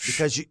 Okay. Well,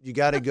 because you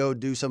got to go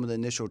do some of the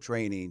initial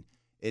training,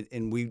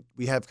 and we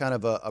have kind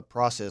of a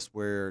process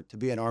where to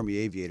be an Army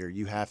aviator,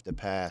 you have to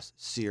pass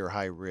SEER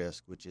high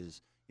risk, which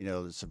is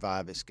the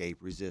survive, escape,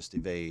 resist,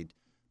 evade.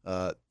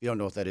 If you don't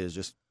know what that is,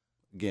 just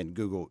again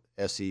Google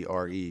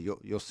SERE.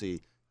 You'll see.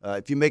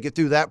 If you make it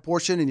through that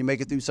portion and you make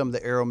it through some of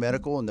the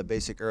aeromedical and the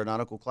basic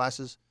aeronautical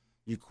classes,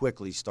 you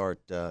quickly start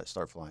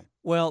flying.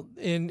 Well,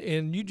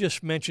 and you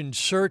just mentioned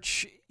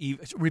search.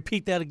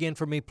 Repeat that again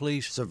for me,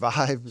 please.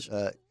 Survive,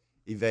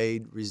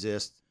 evade,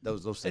 resist.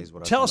 Those things.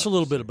 Tell us a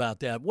little bit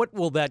about that. What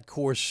will that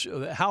course?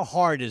 How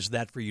hard is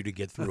that for you to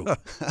get through?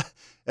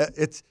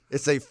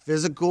 It's a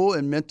physical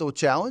and mental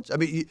challenge. I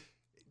mean,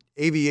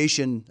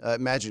 aviation.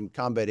 Imagine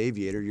combat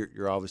aviator.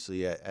 You're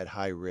obviously at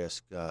high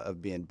risk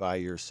of being by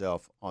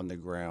yourself on the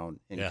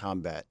ground in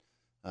combat.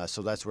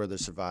 So that's where the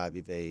survive,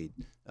 evade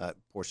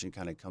portion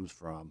kind of comes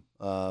from.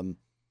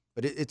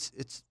 But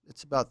it's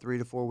about 3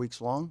 to 4 weeks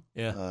long.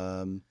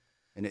 Yeah.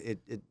 And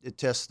it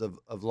tests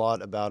a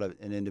lot about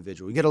an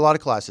individual. You get a lot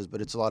of classes,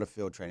 but it's a lot of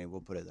field training. We'll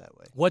put it that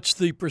way. What's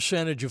the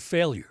percentage of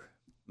failure?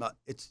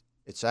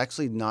 It's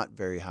actually not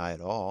very high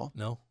at all.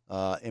 No.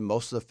 And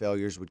most of the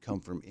failures would come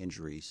from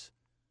injuries,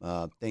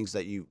 things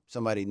that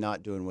somebody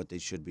not doing what they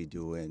should be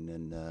doing,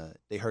 and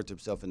they hurt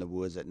themselves in the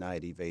woods at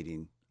night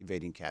evading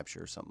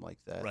capture or something like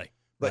that. Right.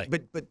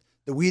 But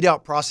the weed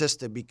out process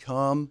to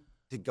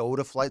go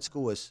to flight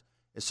school is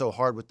so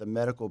hard with the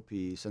medical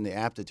piece and the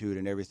aptitude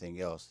and everything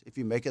else. If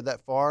you make it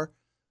that far,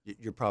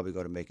 you're probably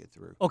going to make it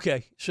through.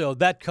 Okay, so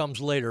that comes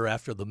later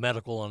after the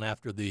medical and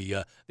after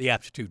the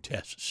aptitude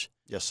tests.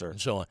 Yes, sir. And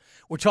so on.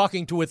 We're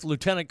talking with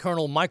Lieutenant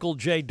Colonel Michael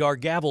J.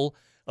 Dargavel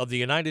of the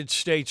United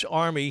States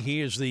Army. He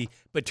is the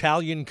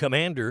battalion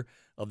commander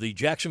of the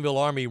Jacksonville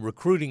Army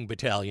Recruiting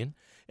Battalion,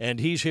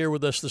 and he's here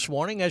with us this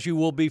morning, as you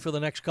will be for the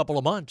next couple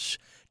of months,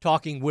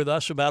 talking with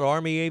us about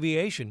Army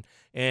aviation.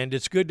 And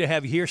it's good to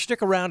have you here.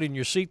 Stick around in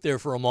your seat there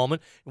for a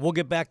moment, and we'll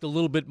get back to a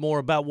little bit more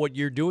about what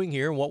you're doing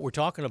here and what we're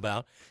talking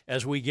about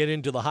as we get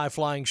into the High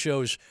Flying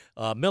Show's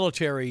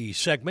military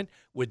segment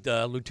with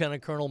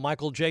Lieutenant Colonel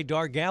Michael J.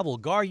 Dargavel.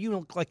 Gar, you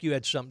look like you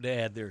had something to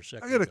add there a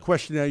second I got a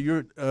question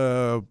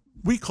now.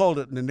 We called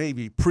it in the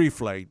Navy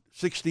pre-flight,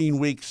 16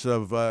 weeks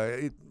of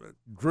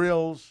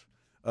drills,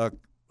 a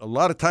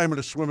lot of time in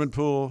the swimming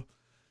pool,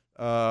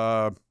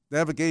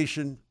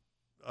 navigation,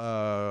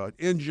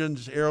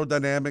 engines,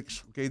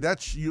 aerodynamics. Okay,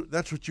 that's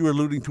what you were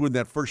alluding to in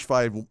that first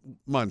 5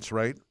 months,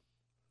 right?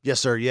 Yes,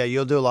 sir. Yeah,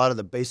 you'll do a lot of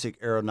the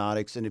basic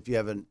aeronautics, and if you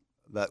haven't,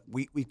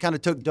 we kind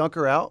of took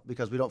Dunker out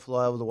because we don't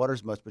fly over the water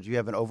as much. But if you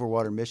have an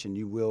overwater mission,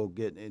 you will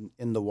get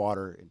in the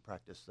water and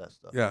practice that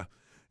stuff. Yeah,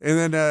 and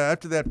then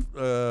after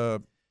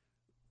that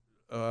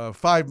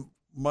 5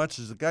 months,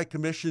 is the guy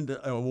commissioned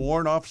a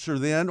warrant officer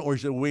then, or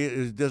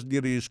it doesn't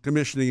get his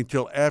commissioning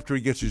until after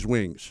he gets his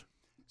wings?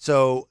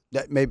 So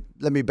let me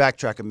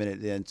backtrack a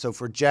minute then. So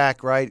for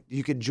Jack, right,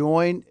 you could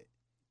join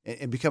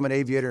and become an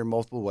aviator in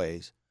multiple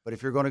ways. But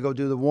if you're going to go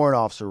do the warrant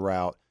officer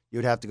route, you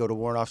would have to go to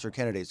Warrant Officer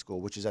Candidate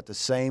School, which is at the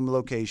same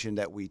location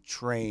that we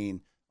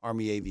train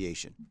Army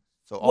aviation.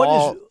 So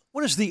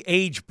what is the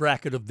age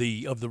bracket of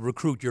the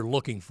recruit you're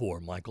looking for,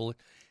 Michael?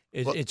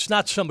 It's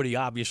not somebody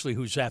obviously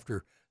who's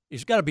after.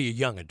 He's got to be a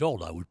young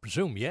adult, I would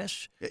presume,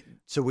 yes?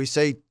 So we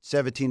say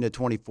 17 to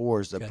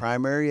 24 is the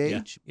primary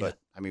age, Yeah. but,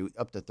 I mean,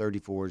 up to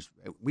 34 is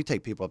 – we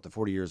take people up to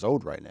 40 years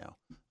old right now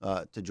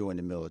to join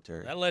the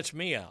military. That lets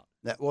me out.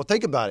 Well,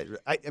 think about it.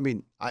 I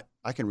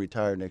can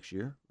retire next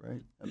year,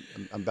 right?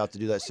 I'm about to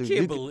do that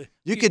soon.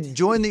 You could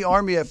join the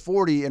Army at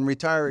 40 and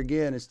retire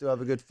again and still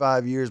have a good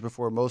 5 years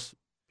before most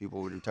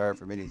people would retire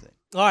from anything.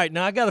 All right,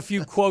 now I got a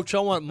few quotes. I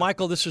want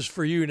Michael. This is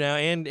for you now,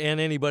 and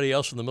anybody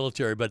else in the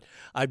military. But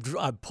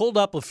I've pulled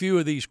up a few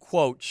of these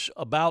quotes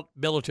about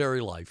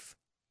military life,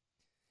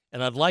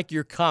 and I'd like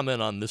your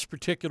comment on this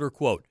particular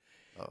quote.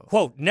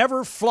 Quote: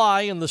 "Never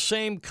fly in the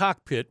same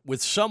cockpit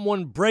with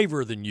someone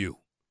braver than you."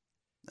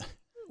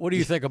 What do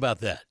you think about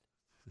that?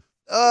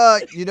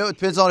 It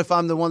depends on if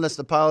I'm the one that's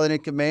the pilot in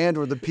command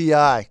or the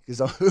PI,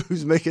 because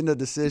who's making the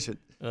decision.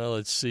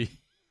 Let's see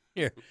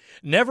here.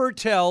 Never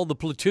tell the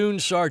platoon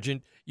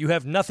sergeant you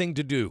have nothing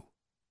to do.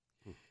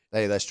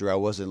 Hey, that's true. I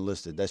wasn't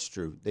enlisted. That's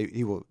true.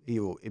 He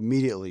will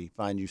immediately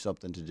find you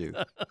something to do.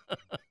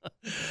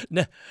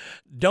 Now,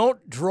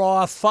 don't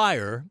draw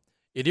fire.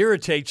 It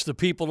irritates the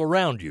people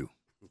around you.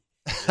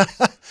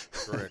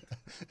 Correct.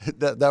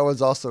 That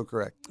was also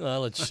correct.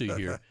 Let's see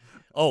here.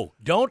 Oh,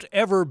 don't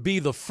ever be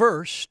the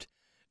first,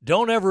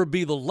 don't ever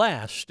be the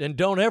last, and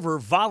don't ever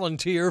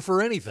volunteer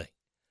for anything.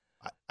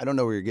 I don't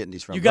know where you're getting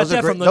these from. You got Those are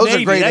that great- from the those are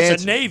Navy. great That's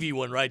answers. a Navy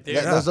one right there.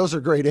 Yeah, those are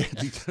great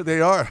answers.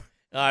 They are.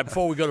 All right,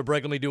 before we go to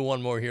break, let me do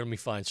one more here. Let me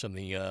find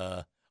something.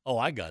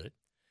 I got it.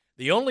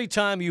 The only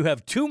time you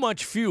have too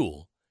much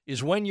fuel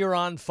is when you're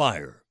on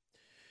fire.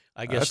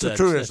 I guess That's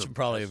a truism. that's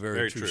probably a very,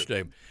 very true true.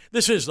 statement.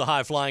 This is the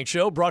High Flying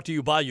Show, brought to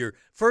you by your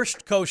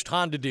First Coast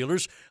Honda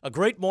dealers. A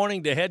great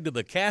morning to head to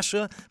the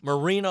Casa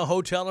Marina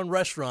Hotel and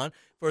Restaurant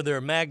for their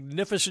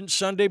magnificent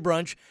Sunday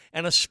brunch,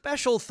 and a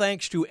special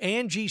thanks to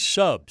Angie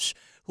Subs,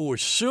 who are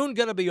soon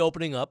going to be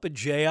opening up at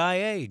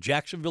JIA,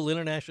 Jacksonville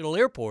International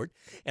Airport,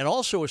 and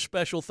also a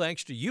special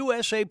thanks to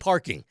USA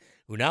Parking,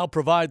 who now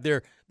provide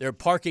their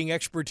parking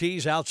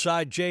expertise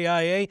outside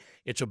JIA.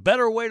 It's a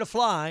better way to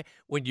fly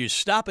when you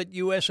stop at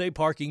USA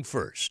Parking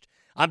first.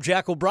 I'm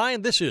Jack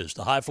O'Brien. This is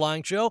the High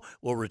Flying Show.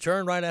 We'll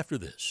return right after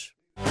this.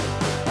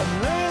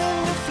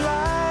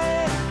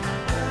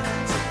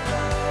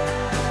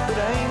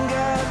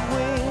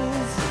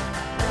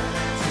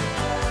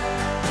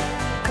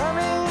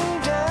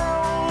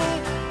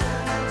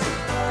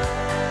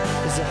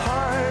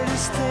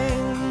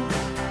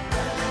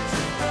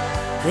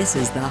 This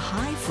is the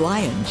High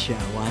Flyin' Show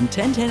on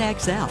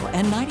 1010XL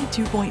and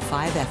 92.5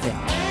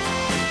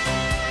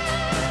 FM.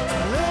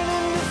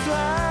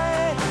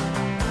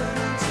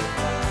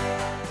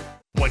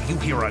 When you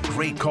hear a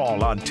great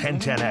call on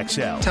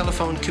 1010XL,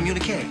 telephone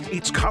communique.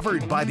 It's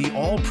covered by the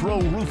All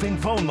Pro Roofing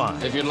phone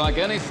line. If you'd like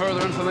any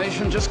further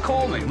information, just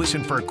call me.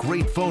 Listen for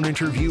great phone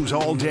interviews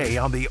all day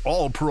on the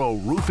All Pro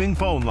Roofing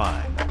phone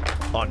line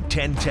on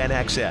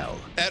 1010XL.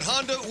 At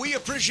Honda, we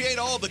appreciate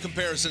all the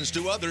comparisons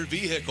to other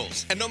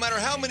vehicles. And no matter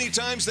how many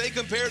times they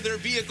compare their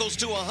vehicles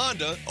to a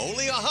Honda,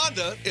 only a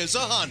Honda is a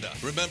Honda.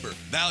 Remember,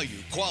 value,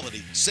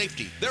 quality,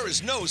 safety, there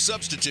is no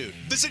substitute.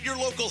 Visit your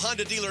local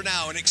Honda dealer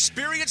now and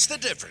experience the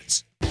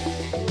difference.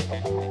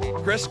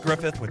 Chris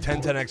Griffith with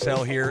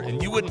 1010XL here,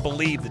 and you wouldn't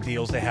believe the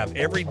deals they have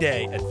every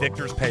day at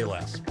Victor's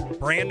Payless.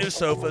 Brand new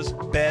sofas,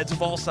 beds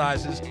of all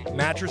sizes,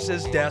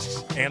 mattresses,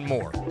 desks, and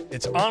more.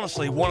 It's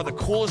honestly one of the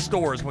coolest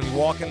stores when you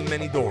walk in the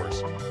many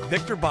doors.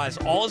 Victor buys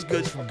all his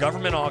goods from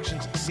government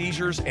auctions,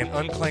 seizures, and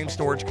unclaimed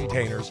storage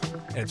containers,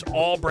 and it's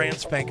all brand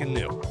spanking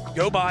new.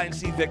 Go by and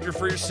see Victor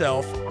for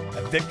yourself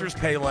at Victor's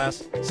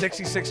Payless,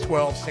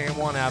 6612 San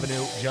Juan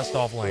Avenue, just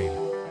off Lane.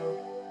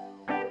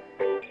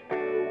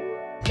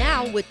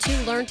 Now, with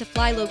 2 Learn to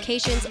Fly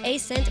locations,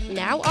 Ascent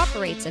now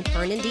operates in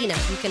Fernandina.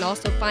 You can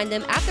also find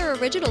them at their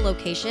original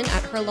location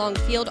at Herlong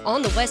Field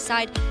on the west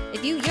side.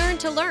 If you yearn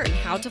to learn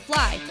how to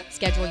fly,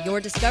 schedule your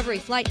discovery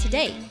flight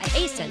today at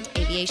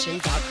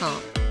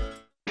ascentaviation.com.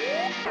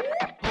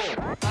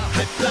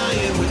 High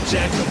Flyin' with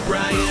Jack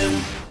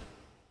O'Brien.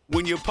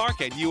 When you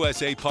park at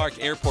USA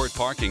Park Airport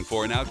Parking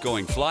for an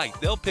outgoing flight,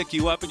 they'll pick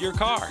you up in your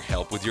car,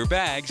 help with your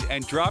bags,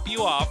 and drop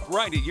you off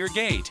right at your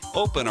gate.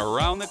 Open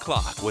around the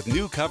clock with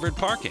new covered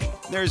parking.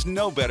 There's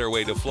no better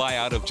way to fly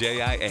out of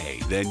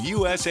JIA than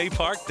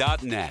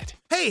usapark.net.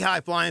 Hey,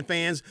 High Flying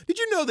fans, did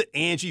you know that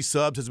Angie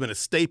Subs has been a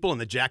staple in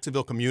the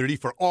Jacksonville community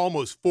for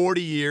almost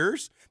 40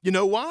 years? You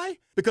know why?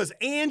 Because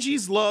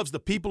Angie's loves the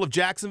people of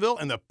Jacksonville,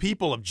 and the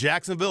people of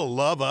Jacksonville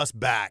love us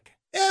back.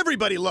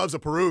 Everybody loves a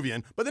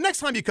Peruvian, but the next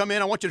time you come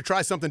in, I want you to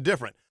try something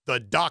different. The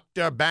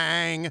Dr.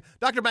 Bang.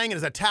 Dr. Bang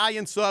is an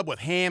Italian sub with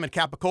ham and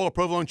capicola,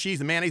 provolone cheese,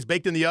 and mayonnaise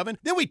baked in the oven.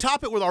 Then we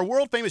top it with our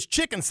world-famous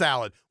chicken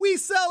salad. We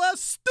sell a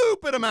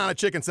stupid amount of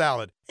chicken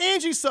salad.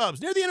 Angie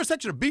Subs, near the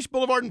intersection of Beach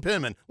Boulevard and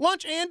Penman.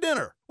 Lunch and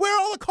dinner. Where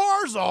all the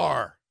cars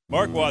are.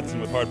 Mark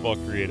Watson with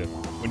Hardball Creative.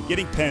 When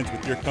getting pens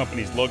with your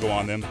company's logo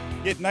on them,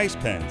 get nice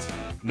pens.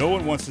 No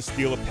one wants to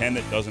steal a pen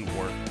that doesn't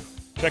work.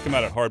 Check them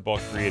out at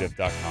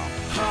hardballcreative.com.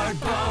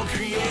 Hardball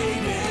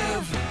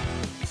Creative.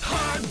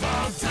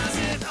 Hardball does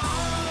it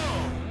all.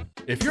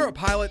 If you're a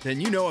pilot, then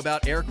you know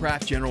about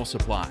Aircraft General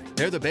Supply.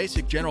 They're the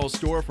basic general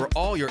store for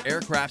all your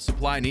aircraft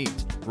supply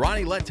needs.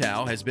 Ronnie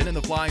Letow has been in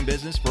the flying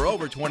business for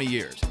over 20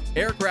 years.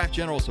 Aircraft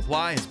General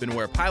Supply has been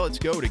where pilots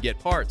go to get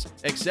parts,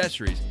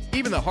 accessories,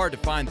 even the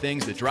hard-to-find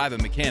things that drive a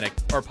mechanic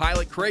or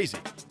pilot crazy.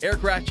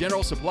 Aircraft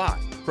General Supply.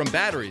 From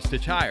batteries to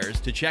tires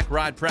to check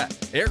ride prep.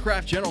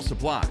 Aircraft General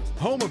Supply,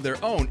 home of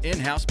their own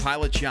in-house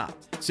pilot shop.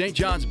 St.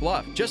 John's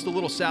Bluff, just a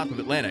little south of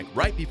Atlantic,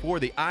 right before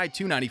the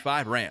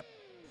I-295 ramp.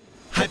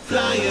 High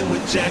Flyin'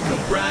 with Jack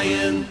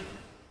O'Brien.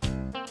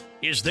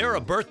 Is there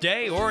a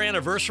birthday or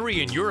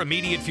anniversary in your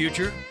immediate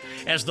future?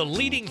 As the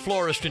leading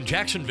florist in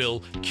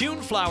Jacksonville,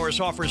 Kuhn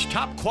Flowers offers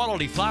top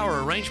quality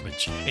flower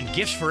arrangements and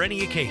gifts for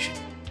any occasion.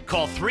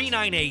 Call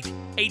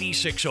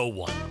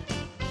 398-8601.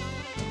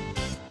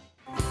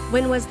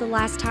 When was the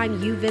last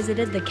time you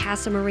visited the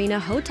Casa Marina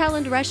Hotel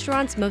and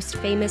Restaurant's most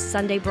famous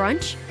Sunday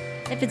brunch?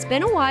 If it's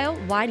been a while,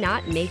 why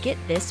not make it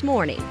this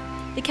morning?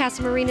 The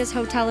Casa Marina's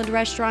Hotel and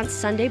Restaurant's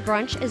Sunday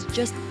brunch is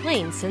just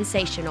plain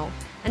sensational.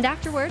 And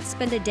afterwards,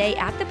 spend a day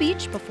at the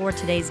beach before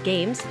today's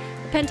games.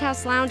 The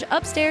Penthouse Lounge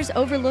upstairs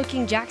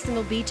overlooking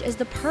Jacksonville Beach is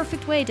the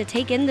perfect way to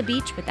take in the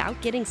beach without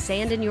getting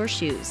sand in your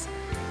shoes.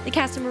 The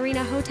Casa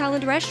Marina Hotel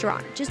and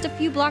Restaurant, just a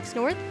few blocks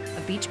north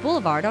of Beach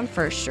Boulevard on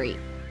 1st Street.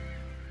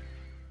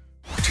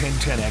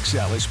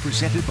 1010XL is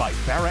presented by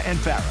Farah and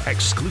Farah,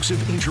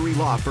 exclusive injury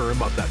law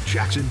firm of the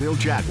Jacksonville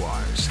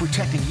Jaguars.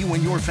 Protecting you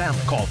and your family.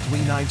 Call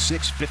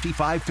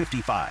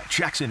 396-5555.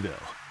 Jacksonville.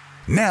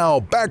 Now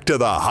back to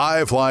the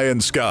High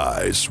Flyin'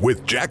 Skies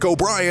with Jack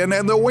O'Brien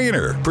and the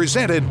Wiener,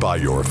 presented by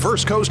your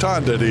First Coast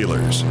Honda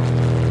dealers.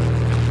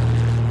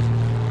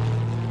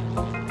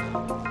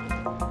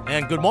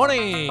 And good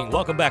morning.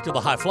 Welcome back to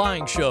the High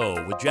Flying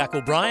Show with Jack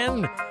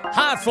O'Brien.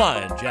 High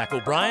Flying Jack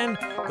O'Brien,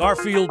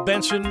 Garfield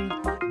Benson,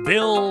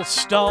 Bill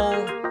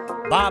Stull,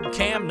 Bob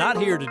Cam, not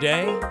here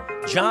today.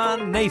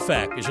 John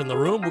Nafak is in the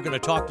room. We're going to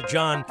talk to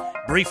John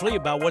briefly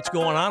about what's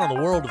going on in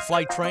the world of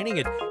flight training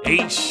at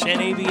Ace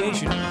and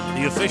Aviation,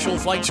 the official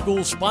flight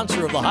school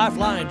sponsor of the High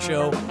Flying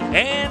Show,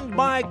 and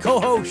my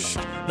co-host,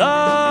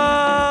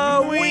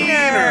 the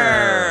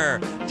Wiener,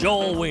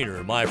 Joel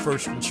Wiener, my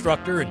first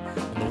instructor in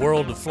the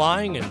world of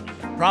flying and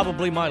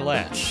probably my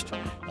last.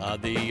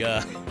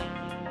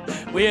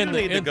 We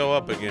need to go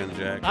up again,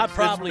 Jack.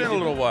 It's been a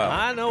little while.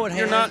 I know it has.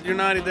 You're not your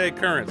 90-day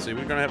currency.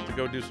 We're going to have to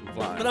go do some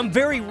flying. But I'm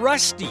very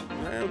rusty.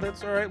 Well,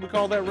 that's all right. We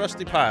call that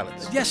rusty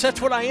pilots. Yes,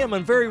 that's what I am.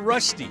 I'm very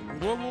rusty.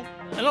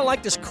 I don't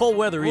like this cold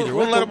weather either.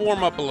 We'll let it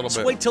warm up a little Let's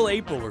bit. wait till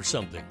April or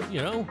something,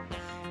 you know.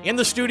 In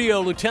the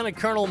studio, Lieutenant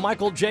Colonel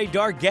Michael J.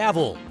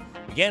 Dargavel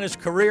began his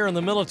career in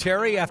the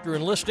military after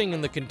enlisting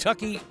in the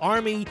Kentucky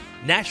Army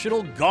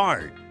National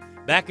Guard.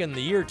 Back in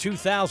the year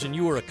 2000,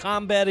 you were a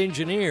combat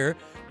engineer,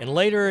 and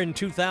later in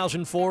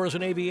 2004 as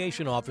an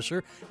aviation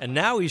officer, and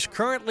now he's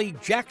currently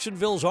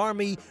Jacksonville's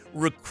Army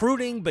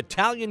Recruiting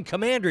Battalion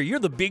Commander. You're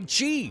the big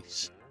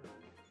cheese.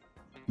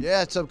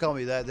 Yeah, some call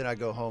me that. Then I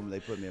go home and they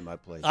put me in my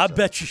place. I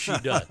bet you she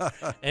does.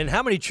 And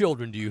how many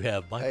children do you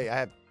have, Mike? Hey, I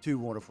have two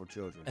wonderful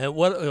children. And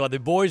what are they,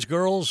 boys,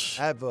 girls?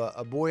 I have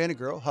a boy and a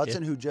girl,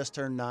 Hudson, who just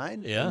turned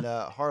 9, Yeah. and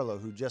Harlow,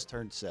 who just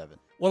turned 7.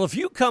 Well, if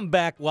you come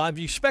back, well, I'm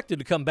expected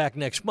to come back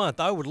next month.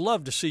 I would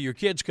love to see your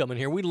kids come in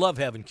here. We love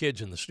having kids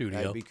in the studio.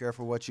 Hey, be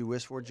careful what you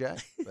wish for, Jack,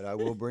 but I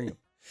will bring them.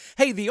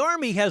 Hey, the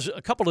Army has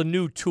a couple of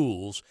new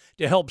tools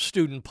to help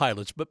student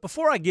pilots. But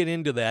before I get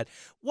into that,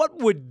 what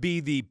would be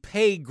the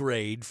pay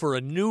grade for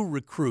a new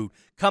recruit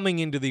coming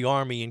into the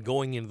Army and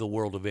going into the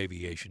world of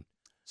aviation?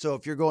 So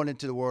if you're going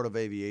into the world of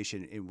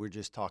aviation and we're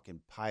just talking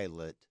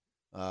pilot,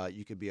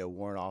 you could be a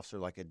warrant officer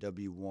like a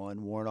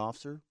W-1 warrant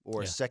officer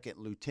or a second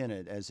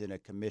lieutenant as in a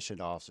commissioned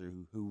officer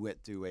who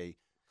went through a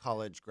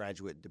college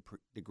graduate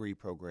degree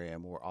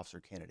program or officer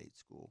candidate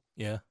school.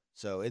 Yeah.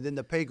 So, and then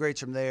the pay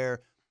grades from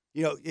there,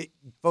 you know,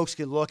 folks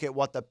can look at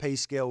what the pay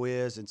scale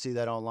is and see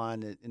that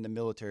online in the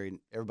military.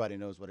 Everybody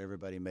knows what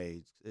everybody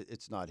made.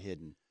 It's not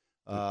hidden.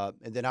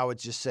 And then I would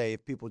just say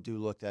if people do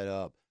look that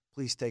up,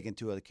 please take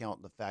into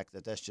account the fact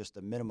that that's just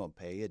the minimum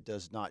pay. It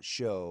does not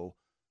show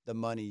the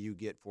money you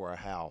get for a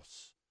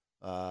house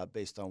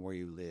based on where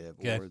you live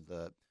or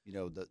the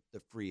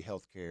free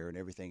health care and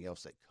everything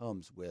else that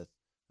comes with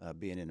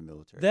being in the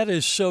military. That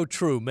is so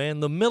true,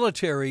 man. The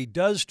military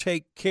does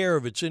take care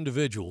of its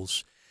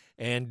individuals.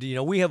 And, you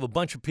know, we have a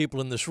bunch of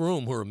people in this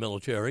room who are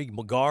military,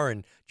 McGar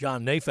and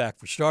John Nafak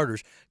for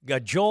starters.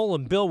 Got Joel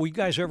and Bill. Were you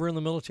guys ever in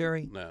the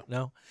military?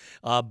 No.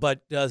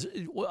 But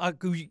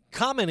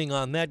commenting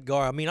on that,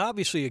 Gar, I mean,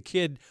 obviously a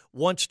kid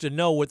wants to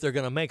know what they're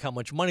going to make, how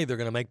much money they're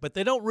going to make, but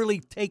they don't really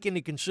take into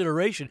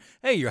consideration,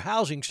 hey, your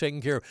housing's taken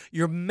care of,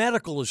 your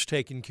medical is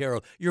taken care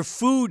of, your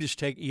food is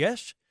taken,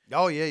 yes?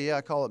 Oh, yeah.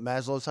 I call it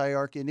Maslow's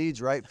hierarchy of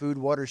needs, right? Food,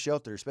 water,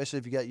 shelter, especially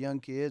if you got young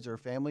kids or a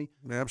family.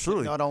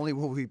 Absolutely. Not only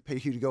will we pay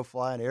you to go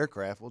fly an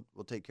aircraft,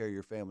 we'll take care of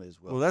your family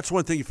as well. Well, that's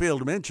one thing you failed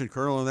to mention,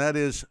 Colonel, and that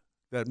is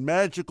that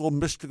magical,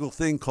 mystical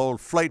thing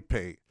called flight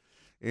pay.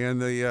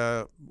 And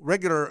the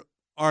regular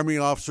Army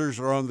officers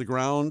are on the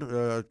ground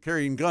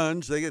carrying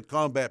guns. They get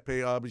combat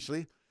pay,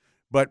 obviously.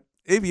 But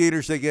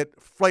aviators, they get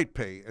flight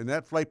pay, and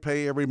that flight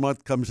pay every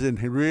month comes in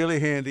really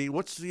handy.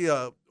 What's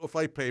the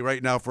flight pay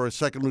right now for a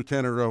second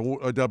lieutenant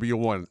or a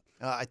W-1?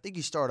 I think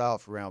you start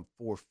off around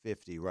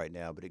 $450 right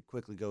now, but it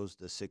quickly goes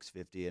to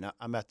 $650, and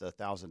I'm at the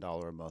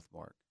 $1,000 a month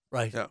mark.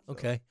 Right. Yeah.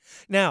 Okay.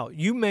 Now,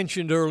 you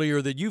mentioned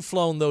earlier that you've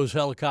flown those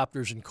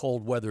helicopters in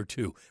cold weather,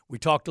 too. We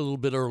talked a little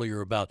bit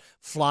earlier about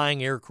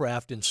flying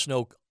aircraft in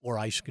snow or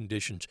ice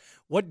conditions.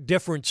 What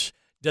difference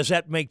does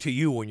that make to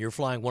you when you're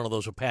flying one of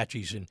those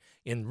Apaches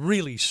in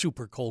really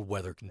super cold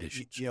weather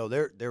conditions? You know,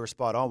 they were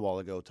spot on a while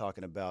ago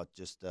talking about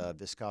just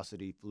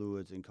viscosity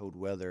fluids in cold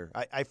weather.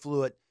 I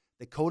flew it.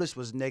 The coldest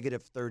was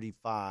negative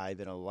 35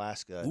 in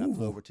Alaska, and I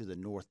flew over to the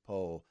North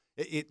Pole.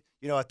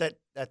 At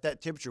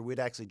that temperature, we'd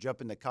actually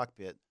jump in the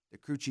cockpit. The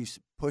crew chiefs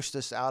pushed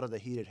us out of the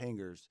heated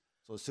hangars.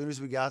 So as soon as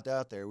we got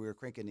out there, we were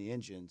cranking the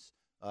engines,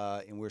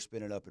 and we were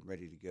spinning up and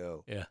ready to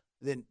go. Yeah.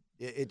 Then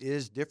it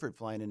is different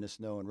flying in the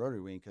snow and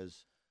rotary wing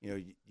because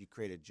you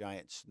create a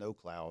giant snow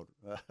cloud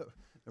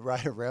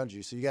right around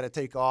you. So you got to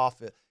take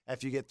off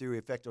after you get through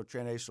effective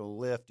translational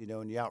lift,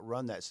 and you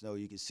outrun that snow.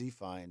 You can see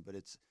fine, but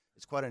it's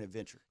it's quite an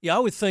adventure. Yeah, I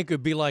would think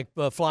it'd be like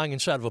flying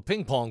inside of a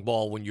ping pong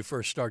ball when you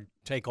first start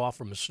take off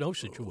from a snow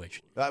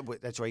situation.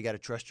 That's why you got to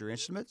trust your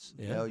instruments.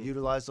 Yeah. You know,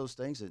 utilize those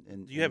things.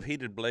 And Do you have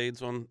heated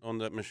blades on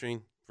that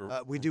machine?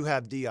 We do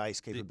have de-ice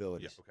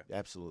capabilities. Yeah, okay.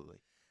 Absolutely.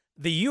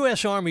 The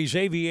U.S. Army's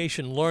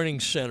Aviation Learning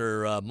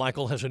Center,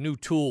 Michael, has a new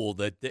tool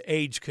that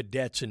aids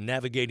cadets in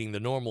navigating the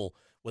normal,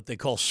 what they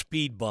call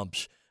speed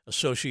bumps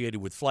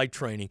associated with flight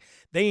training.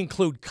 They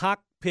include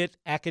cockpit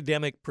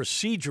academic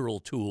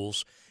procedural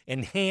tools,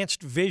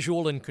 enhanced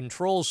visual and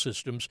control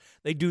systems.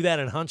 They do that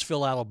in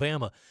Huntsville,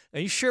 Alabama.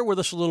 Can you share with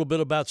us a little bit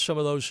about some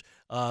of those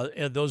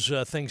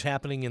things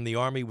happening in the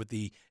Army with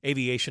the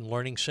Aviation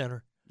Learning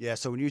Center? Yeah,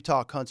 so when you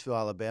talk Huntsville,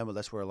 Alabama,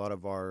 that's where a lot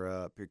of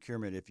our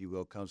procurement, if you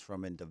will, comes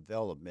from in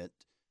development.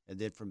 And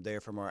then from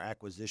there, from our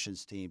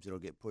acquisitions teams, it'll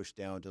get pushed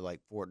down to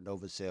like Fort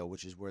Novosel,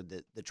 which is where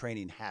the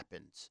training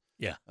happens.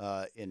 Yeah.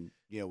 And,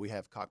 we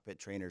have cockpit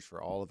trainers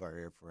for all of our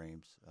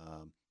airframes.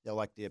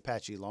 Like the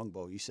Apache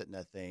Longbow, you sit in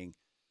that thing,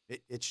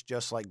 it's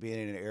just like being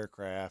in an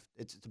aircraft.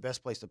 It's the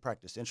best place to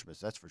practice instruments,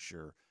 that's for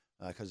sure,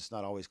 because it's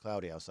not always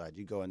cloudy outside.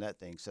 You go in that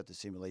thing, set the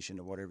simulation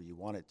to whatever you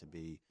want it to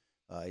be,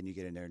 and you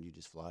get in there and you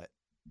just fly it.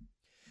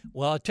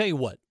 Well, I'll tell you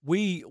what,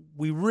 we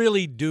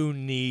really do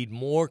need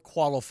more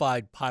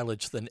qualified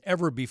pilots than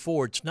ever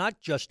before. It's not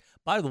just,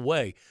 by the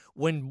way,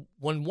 when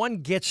one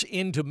gets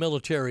into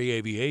military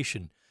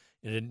aviation,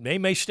 and they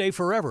may stay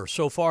forever.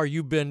 So far,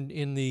 you've been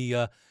in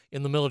the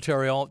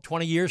military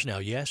 20 years now,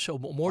 yes? So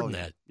more than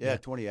that. Yeah,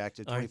 20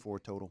 active, 24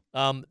 total.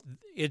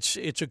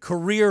 It's a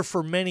career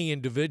for many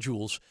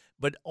individuals,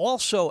 but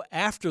also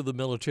after the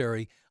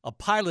military, a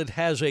pilot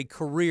has a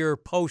career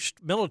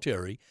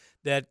post-military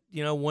that,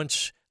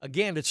 once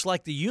again, it's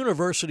like the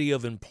University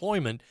of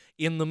Employment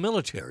in the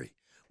military,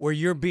 where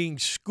you're being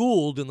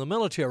schooled in the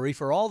military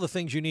for all the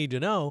things you need to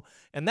know,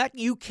 and that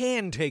you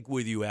can take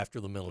with you after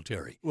the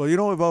military. Well,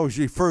 I've always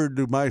referred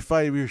to my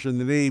 5 years in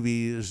the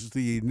Navy as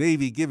the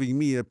Navy giving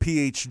me a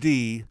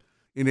PhD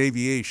in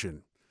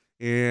aviation.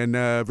 And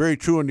very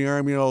true in the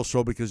Army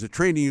also, because the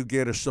training you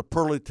get is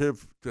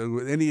superlative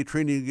to any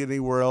training you get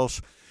anywhere else.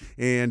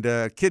 And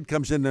a kid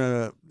comes in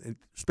and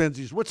spends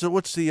these,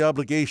 what's the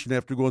obligation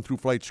after going through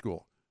flight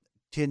school?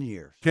 10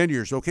 years. 10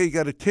 years. Okay, you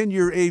got a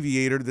 10-year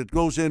aviator that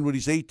goes in when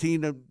he's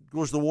 18 and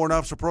goes to the warrant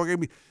officer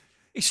program.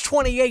 He's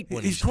 28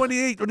 when he's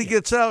 28 when he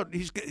gets out.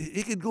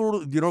 He can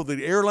go to,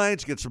 the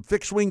airlines, get some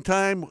fixed wing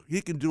time.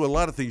 He can do a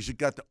lot of things. He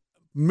got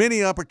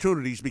many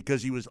opportunities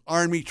because he was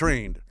Army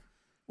trained.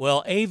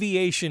 Well,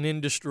 aviation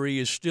industry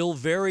is still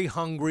very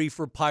hungry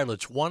for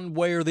pilots, one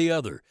way or the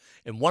other.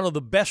 And one of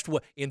the best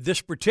in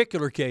this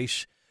particular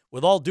case,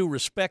 with all due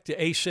respect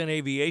to ACEN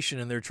Aviation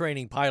and their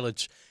training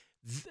pilots,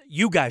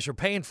 you guys are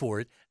paying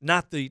for it,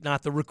 not the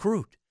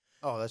recruit.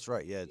 Oh, that's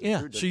right. Yeah.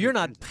 Yeah. So you're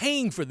not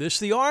paying for this;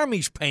 the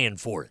Army's paying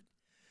for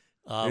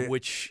it.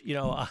 Which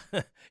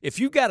if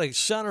you got a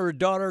son or a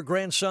daughter,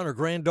 grandson or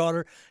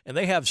granddaughter, and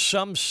they have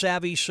some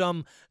savvy,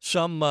 some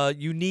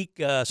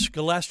unique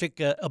scholastic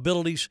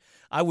abilities,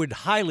 I would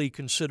highly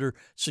consider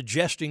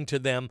suggesting to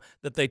them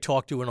that they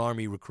talk to an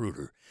Army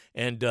recruiter.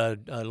 And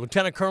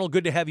Lieutenant Colonel,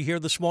 good to have you here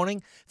this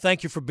morning.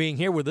 Thank you for being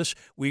here with us.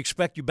 We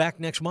expect you back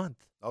next month.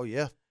 Oh,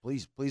 yeah.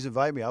 Please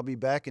invite me. I'll be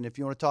back. And if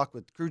you want to talk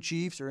with crew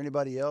chiefs or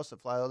anybody else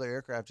that fly other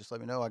aircraft, just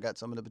let me know. I got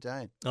some in the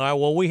battalion. All right.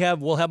 Well,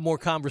 we'll have more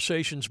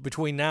conversations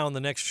between now and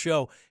the next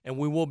show, and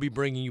we will be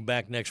bringing you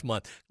back next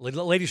month.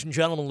 Ladies and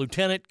gentlemen,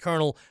 Lieutenant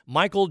Colonel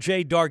Michael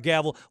J.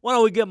 Dargavel, why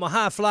don't we give him a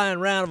high-flying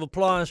round of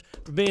applause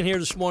for being here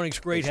this morning. It's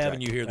great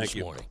having you here this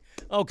morning.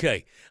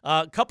 Okay.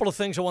 A couple of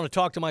things I want to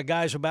talk to my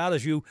guys about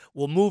as you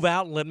will move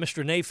out and let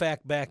Mr. Nafak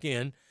back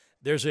in.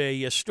 There's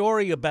a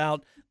story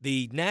about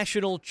the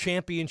National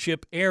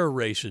Championship air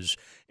races,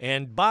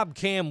 and Bob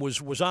Cam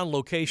was on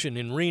location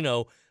in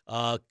Reno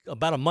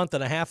about a month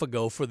and a half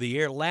ago for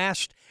the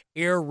last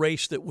air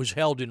race that was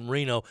held in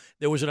Reno.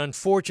 There was an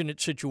unfortunate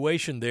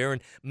situation there,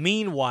 and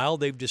meanwhile,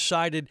 they've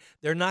decided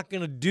they're not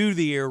going to do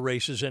the air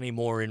races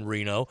anymore in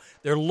Reno.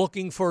 They're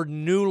looking for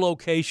new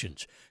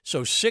locations.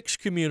 So 6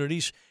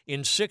 communities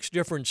in 6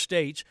 different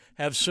states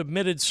have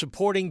submitted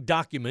supporting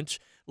documents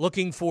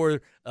looking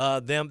for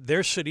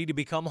their city to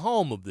become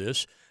home of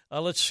this.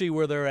 Let's see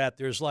where they're at.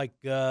 There's like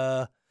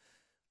Pueblo,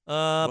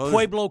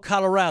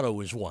 Colorado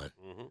is one.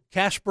 Mm-hmm.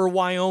 Casper,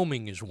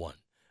 Wyoming is one.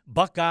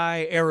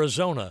 Buckeye,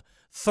 Arizona.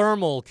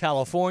 Thermal,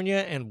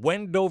 California. And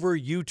Wendover,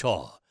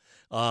 Utah.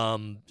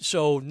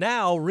 So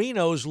now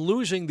Reno's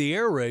losing the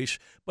air race,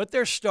 but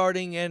they're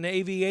starting an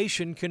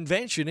aviation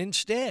convention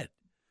instead.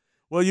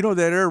 Well,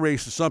 that air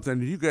race is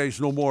something. You guys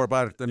know more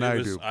about it than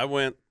I do. I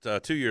went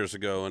 2 years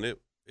ago, and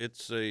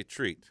it's a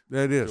treat.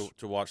 That is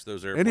to watch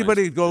those airplanes.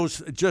 Anybody who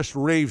goes just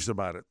raves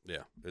about it.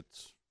 Yeah,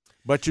 it's.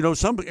 But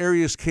some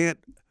areas can't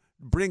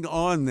bring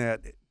on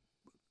that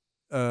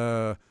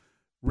air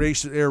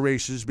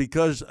races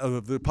because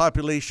of the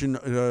population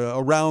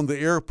around the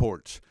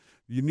airports.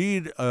 You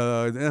need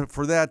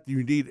for that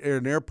you need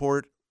an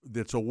airport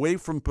that's away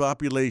from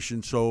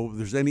population. So if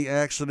there's any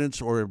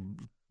accidents or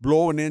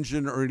blow an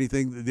engine or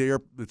anything,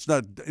 it's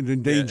not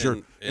in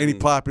danger any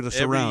populace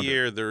around Every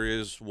year there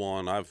is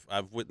one.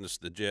 I've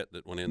witnessed the jet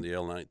that went in the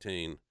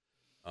L-19,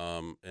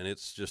 and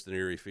it's just an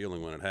eerie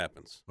feeling when it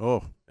happens.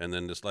 Oh. And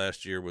then this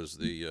last year was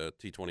the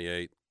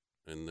T-28,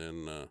 and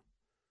then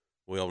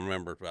we all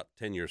remember about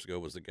 10 years ago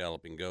was the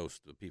Galloping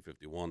Ghost, the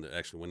P-51 that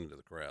actually went into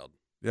the crowd.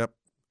 Yep.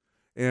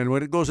 And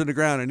when it goes in the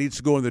ground, it needs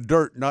to go in the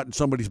dirt, not in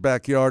somebody's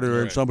backyard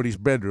or in somebody's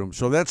bedroom.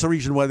 So that's the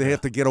reason why they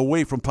have to get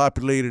away from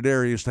populated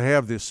areas to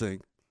have this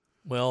thing.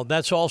 Well,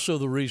 that's also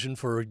the reason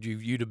for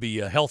you to be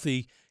a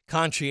healthy,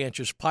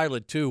 conscientious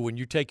pilot, too. When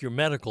you take your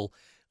medical,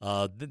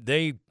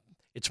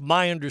 it's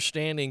my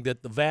understanding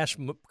that the vast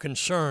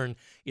concern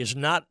is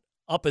not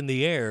up in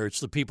the air, it's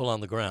the people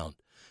on the ground.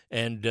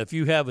 And if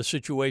you have a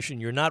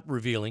situation you're not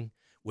revealing,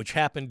 which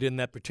happened in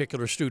that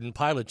particular student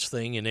pilots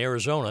thing in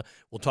Arizona,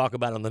 we'll talk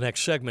about in the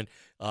next segment,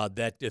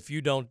 that if you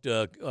don't,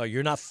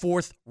 you're not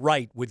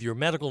forthright with your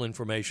medical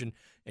information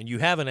and you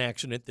have an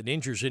accident that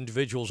injures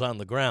individuals on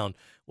the ground,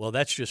 well,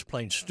 that's just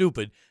plain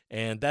stupid.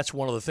 And that's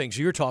one of the things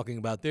you're talking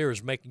about there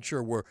is making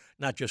sure we're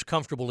not just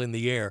comfortable in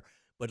the air,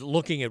 but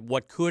looking at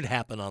what could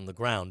happen on the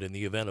ground in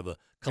the event of a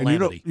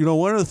calamity. And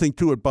one other thing,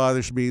 too, that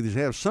bothers me is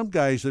they have some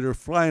guys that are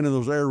flying in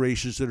those air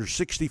races that are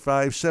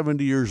 65,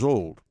 70 years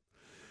old.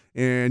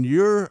 And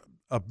your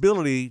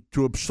ability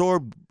to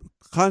absorb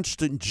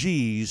constant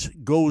G's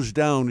goes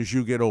down as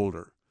you get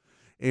older.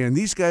 And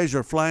these guys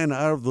are flying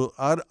out of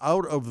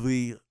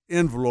the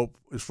envelope,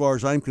 as far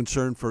as I'm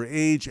concerned, for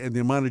age and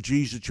the amount of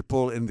G's that you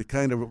pull and the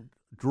kind of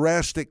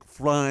drastic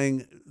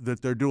flying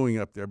that they're doing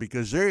up there,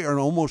 because they are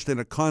almost in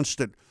a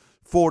constant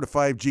 4 to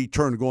 5 G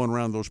turn going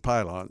around those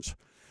pylons.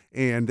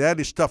 And that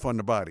is tough on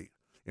the body.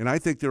 And I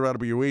think there ought to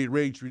be a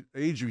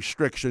age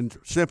restriction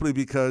simply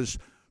because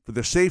for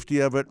the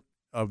safety of it,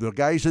 of the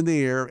guys in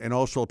the air and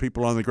also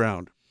people on the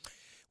ground.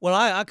 Well,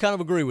 I kind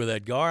of agree with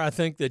that, Gar. I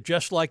think that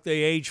just like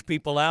they age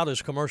people out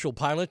as commercial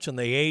pilots and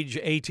they age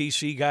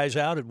ATC guys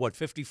out at,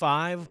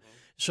 55?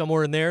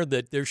 Somewhere in there,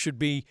 that there should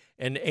be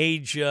an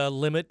age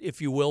limit,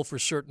 if you will, for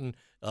certain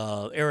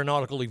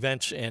aeronautical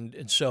events.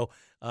 And so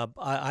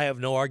I have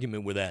no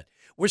argument with that.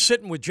 We're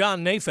sitting with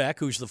John Nafak,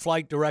 who's the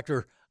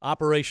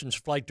operations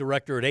flight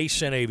director at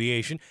Ascent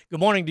Aviation.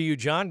 Good morning to you,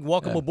 John.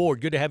 Welcome aboard.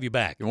 Good to have you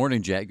back. Good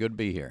morning, Jack. Good to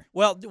be here.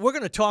 Well, we're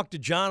going to talk to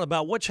John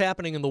about what's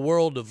happening in the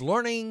world of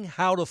learning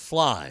how to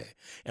fly.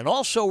 And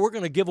also, we're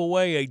going to give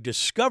away a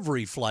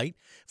discovery flight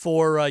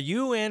for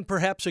you and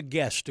perhaps a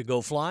guest to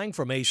go flying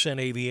from Ascent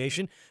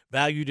Aviation,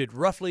 valued at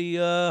roughly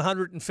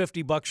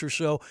 $150 or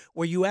so,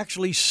 where you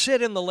actually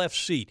sit in the left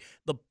seat,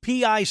 the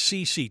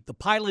PIC seat, the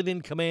pilot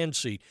in command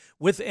seat,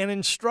 with an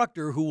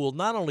instructor who will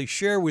not only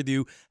share with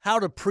you how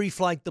to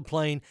pre-flight the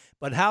plane,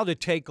 but how to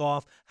take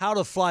off, how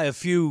to fly a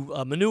few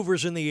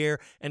maneuvers in the air,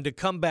 and to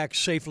come back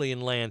safely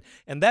and land.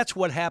 And that's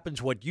what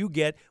happens, what you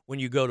get when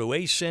you go to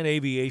Ascent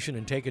Aviation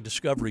and take a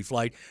discovery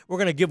flight. We're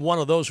going to give one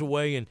of those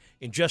away in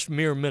just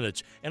mere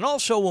minutes. And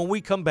also, when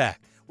we come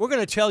back, we're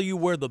going to tell you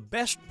where the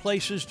best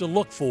places to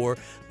look for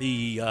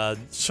the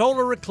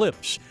solar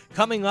eclipse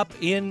coming up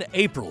in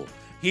April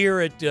here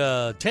at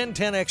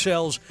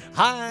 1010XL's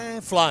High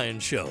Flying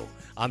Show.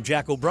 I'm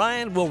Jack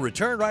O'Brien. We'll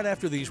return right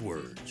after these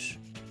words.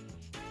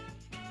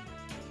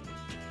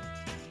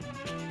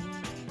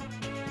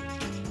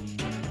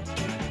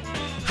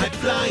 High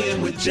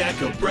Flying with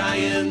Jack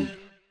O'Brien.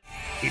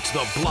 It's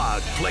the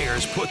blog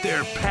players put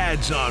their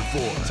pads on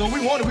for. So we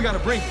want it, we got to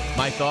bring it.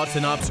 My thoughts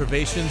and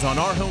observations on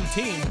our home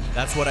team.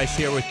 That's what I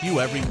share with you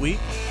every week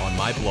on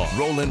my blog.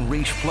 Roland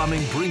Reach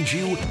Plumbing brings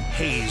you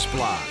Hayes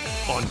Blog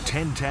on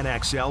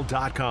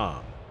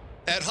 1010XL.com.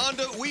 At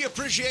Honda, we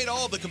appreciate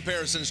all the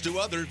comparisons to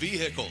other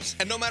vehicles.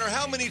 And no matter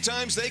how many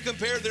times they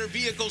compare their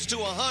vehicles to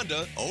a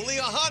Honda, only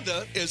a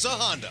Honda is a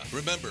Honda.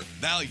 Remember,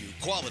 value,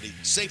 quality,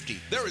 safety,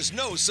 there is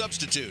no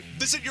substitute.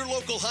 Visit your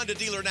local Honda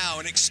dealer now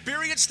and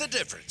experience the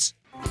difference.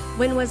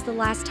 When was the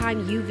last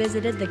time you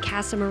visited the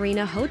Casa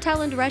Marina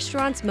Hotel and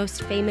Restaurant's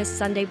most famous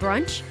Sunday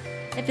brunch?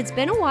 If it's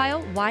been a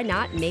while, why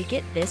not make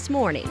it this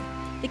morning?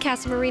 The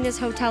Casa Marina's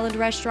Hotel and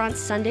Restaurant's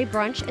Sunday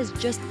brunch is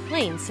just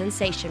plain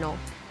sensational.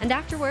 And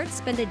afterwards,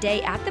 spend a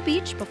day at the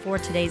beach before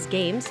today's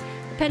games.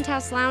 The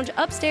Penthouse Lounge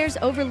upstairs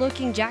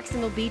overlooking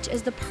Jacksonville Beach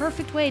is the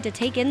perfect way to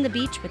take in the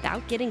beach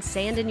without getting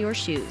sand in your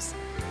shoes.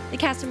 The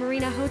Casa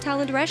Marina Hotel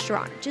and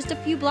Restaurant, just a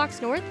few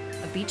blocks north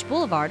of Beach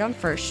Boulevard on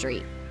 1st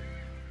Street.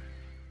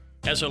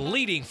 As a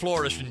leading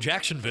florist in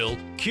Jacksonville,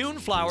 Kuhn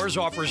Flowers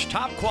offers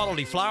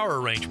top-quality flower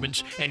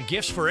arrangements and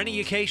gifts for any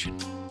occasion.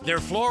 Their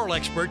floral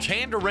experts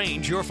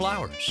hand-arrange your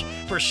flowers.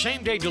 For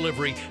same-day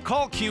delivery,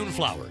 call Kuhn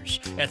Flowers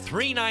at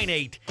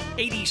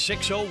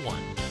 398-8601.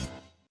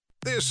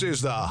 This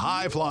is the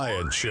High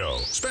Flyin' Show.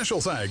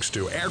 Special thanks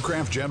to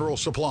Aircraft General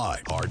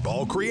Supply,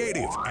 Hardball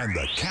Creative, and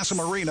the Casa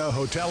Marina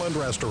Hotel and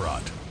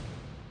Restaurant.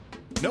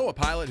 Know a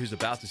pilot who's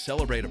about to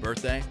celebrate a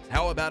birthday?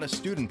 How about a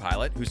student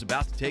pilot who's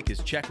about to take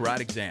his check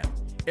ride exam?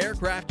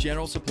 Aircraft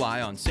General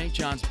Supply on St.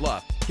 John's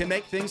Bluff can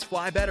make things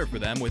fly better for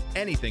them with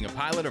anything a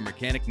pilot or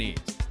mechanic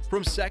needs.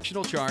 From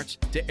sectional charts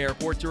to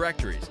airport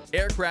directories,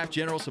 Aircraft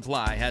General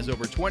Supply has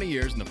over 20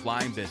 years in the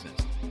flying business.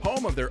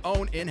 home of their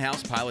own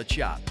in-house pilot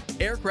shop,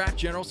 Aircraft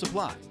General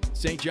Supply,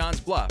 St. John's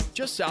Bluff,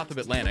 just south of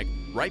Atlantic,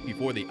 right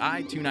before the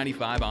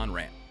I-295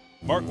 on-ramp.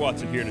 Mark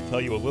Watson here to tell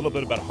you a little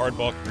bit about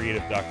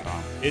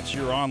hardballcreative.com. It's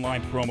your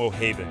online promo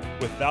haven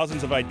with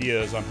thousands of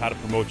ideas on how to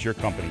promote your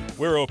company.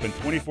 We're open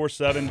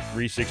 24/7,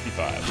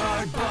 365.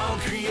 Hardball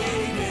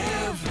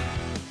Creative.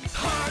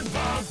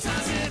 Hardball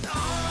does it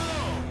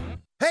all.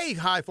 Hey,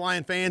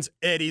 high-flying fans,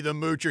 Eddie the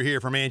Moocher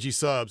here from Angie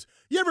Subs.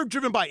 You ever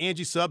driven by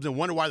Angie Subs and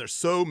wonder why there's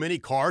so many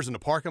cars in the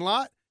parking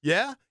lot?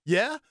 Yeah?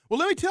 Yeah? Well,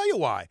 let me tell you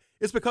why.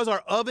 It's because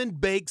our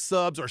oven-baked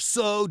subs are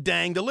so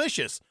dang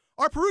delicious.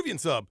 Our Peruvian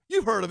sub,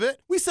 you've heard of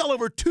it. We sell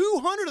over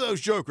 200 of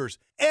those jokers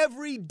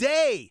every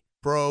day.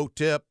 Pro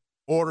tip,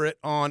 order it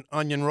on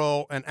onion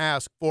roll and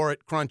ask for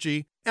it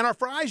crunchy. And our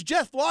fries,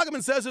 Jeff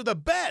Floggeman says are the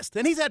best,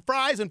 and he's had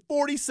fries in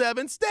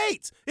 47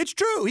 states. It's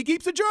true, he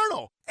keeps a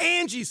journal.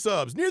 Angie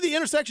Subs, near the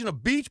intersection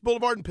of Beach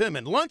Boulevard and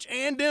Penman, lunch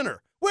and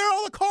dinner, where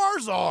all the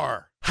cars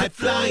are. High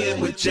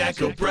Flyin' with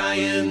Jack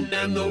O'Brien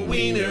and the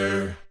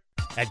Wiener.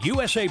 At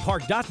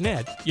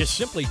usapark.net, you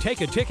simply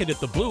take a ticket at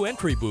the Blue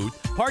Entry booth,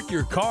 park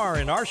your car,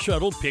 and our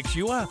shuttle picks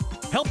you up,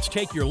 helps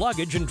take your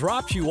luggage, and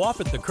drops you off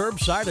at the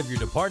curbside of your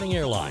departing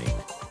airline.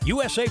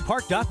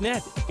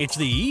 usapark.net. It's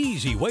the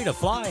easy way to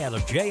fly out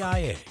of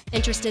JIA.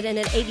 Interested in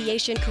an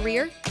aviation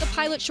career? The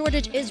pilot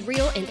shortage is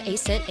real, and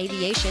Ascent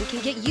Aviation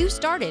can get you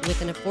started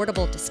with an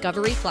affordable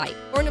discovery flight.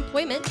 For an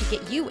appointment to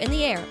get you in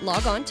the air,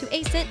 log on to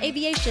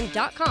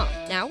ascentaviation.com,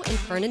 now in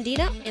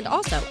Fernandina and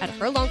also at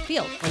Furlong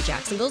Field on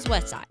Jacksonville's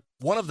west side.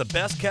 One of the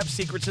best kept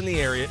secrets in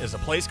the area is a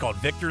place called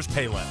Victor's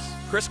Payless.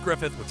 Chris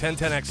Griffith with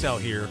 1010XL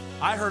here.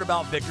 I heard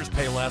about Victor's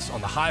Payless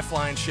on the High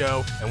Flying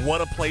Show, and what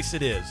a place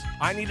it is.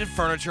 I needed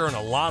furniture and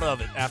a lot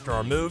of it after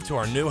our move to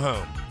our new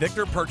home.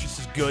 Victor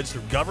purchases goods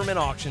through government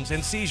auctions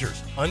and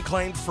seizures,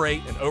 unclaimed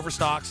freight, and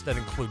overstocks that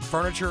include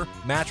furniture,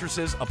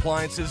 mattresses,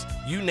 appliances,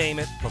 you name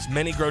it, plus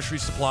many grocery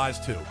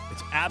supplies too.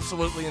 It's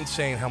absolutely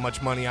insane how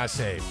much money I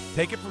save.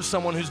 Take it from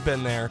someone who's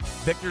been there.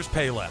 Victor's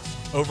Payless,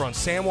 over on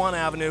San Juan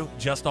Avenue,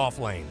 just off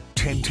Lane.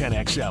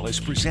 1010XL is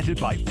presented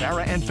by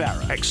Farah and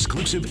Farah,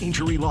 exclusive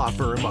injury law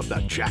firm of the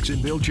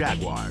Jacksonville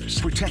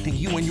Jaguars. Protecting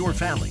you and your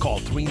family.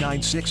 Call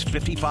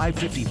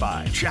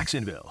 396-5555.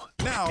 Jacksonville.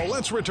 Now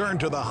let's return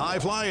to the High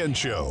Flyin'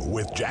 Show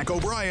with Jack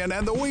O'Brien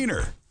and the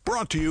Wiener.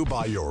 Brought to you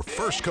by your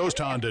First Coast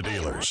Honda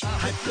dealers.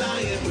 High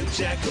Flyin' with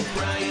Jack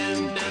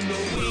O'Brien and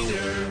the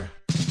Wiener.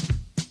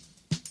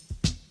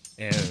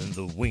 And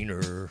the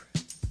Wiener.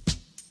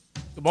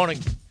 Good morning.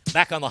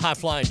 Back on the High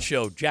Flying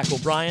Show. Jack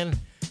O'Brien,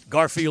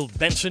 Garfield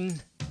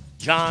Benson,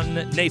 John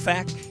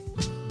Nafak,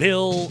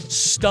 Bill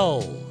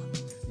Stull,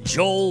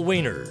 Joel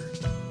Wiener,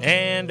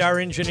 and our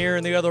engineer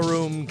in the other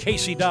room,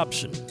 Casey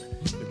Dobson.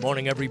 Good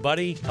morning,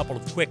 everybody. A couple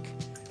of quick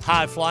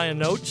high-flying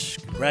notes.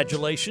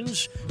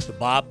 Congratulations to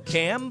Bob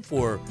Cam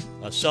for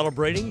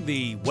celebrating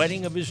the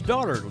wedding of his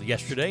daughter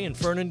yesterday in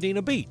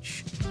Fernandina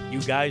Beach.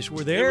 You guys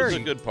were there. It was a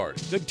good party.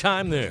 Good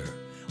time there.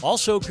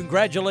 Also,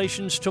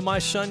 congratulations to my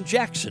son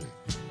Jackson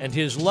and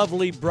his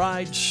lovely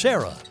bride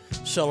Sarah,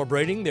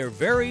 celebrating their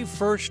very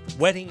first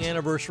wedding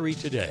anniversary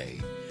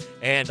today.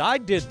 And I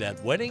did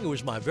that wedding. It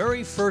was my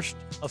very first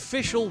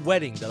official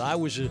wedding that I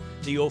was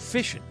the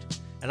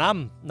officiant. And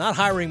I'm not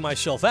hiring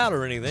myself out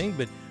or anything,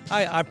 but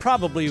I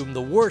probably am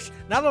the worst.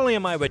 Not only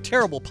am I a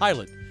terrible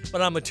pilot,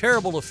 but I'm a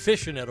terrible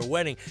officiant at a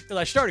wedding because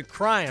I started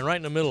crying right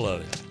in the middle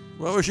of it.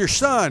 Well, it was your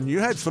son. You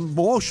had some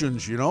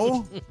emotions, you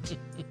know.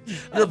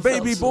 You're a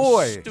baby so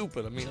boy.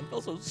 Stupid. I mean, I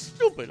felt so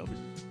stupid. I was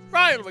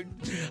crying.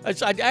 I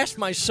asked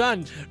my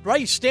son,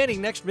 right, he's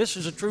standing next to me. This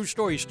is a true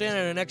story. He's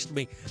standing there next to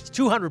me. There's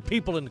 200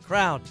 people in the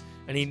crowd.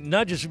 And he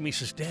nudges me,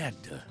 says, Dad,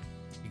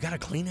 you got a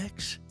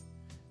Kleenex?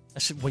 I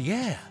said, well,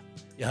 yeah.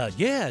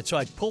 Yeah. So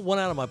I pulled one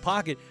out of my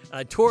pocket, and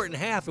I tore it in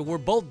half, and we're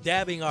both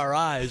dabbing our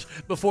eyes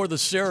before the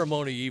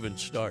ceremony even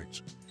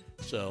starts.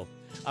 So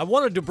I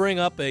wanted to bring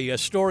up a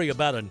story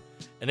about an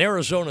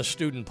Arizona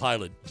student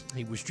pilot.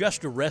 He was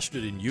just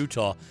arrested in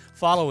Utah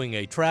following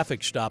a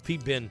traffic stop.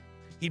 He'd been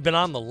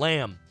on the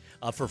lam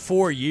for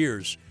 4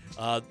 years.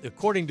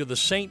 According to the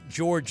St.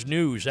 George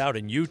News out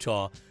in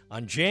Utah,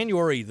 on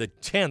January the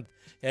 10th,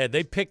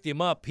 they picked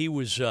him up. He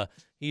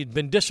had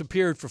been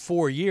disappeared for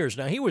 4 years.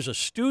 Now, he was a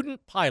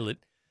student pilot,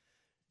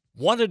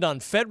 wanted on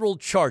federal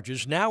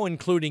charges, now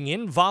including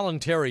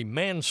involuntary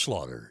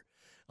manslaughter.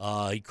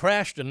 He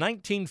crashed a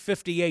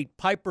 1958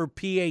 Piper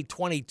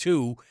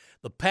PA-22.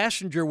 The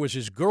passenger was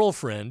his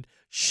girlfriend.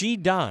 She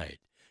died.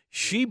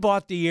 She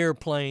bought the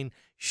airplane.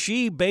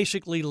 She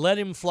basically let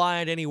him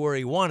fly it anywhere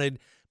he wanted,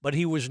 but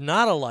he was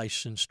not a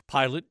licensed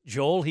pilot,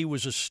 Joel. He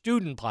was a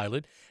student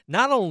pilot.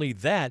 Not only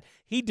that,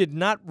 he did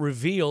not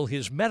reveal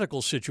his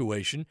medical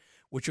situation,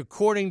 which,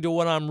 according to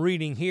what I'm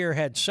reading here,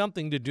 had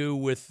something to do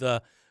with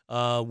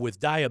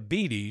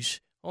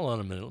diabetes. Hold on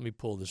a minute. Let me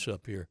pull this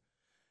up here.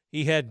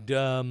 He had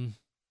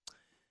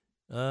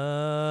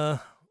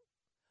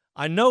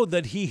I know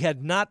that he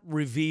had not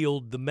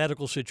revealed the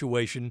medical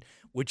situation,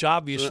 which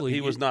obviously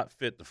he was not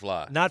fit to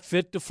fly. Not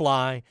fit to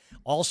fly.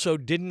 Also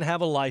didn't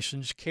have a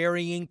license,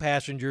 carrying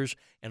passengers,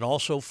 and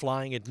also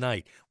flying at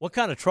night. What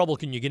kind of trouble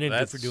can you get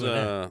into for doing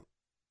that?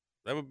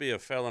 That would be a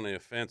felony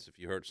offense if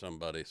you hurt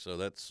somebody. So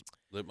that's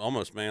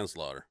almost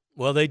manslaughter.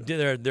 Well,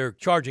 they're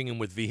charging him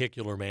with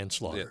vehicular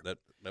manslaughter. Yeah,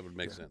 that would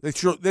make sense. They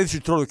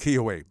should throw the key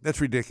away.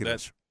 That's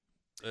ridiculous.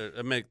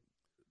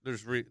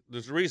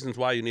 There's reasons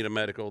why you need a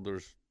medical.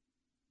 There's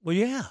a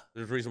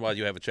reason why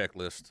you have a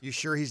checklist. You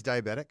sure he's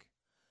diabetic?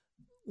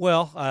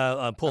 Well,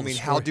 I mean,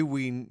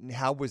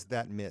 how was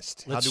that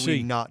missed? Let's how do see.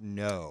 we not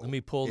know? Let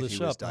me pull if this he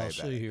was up. I'll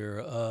see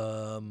here.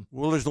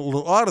 Well, there's a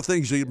lot of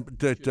things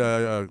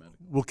that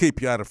will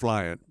keep you out of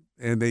flying,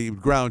 and they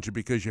ground you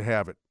because you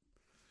have it.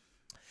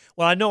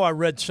 Well, I know I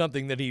read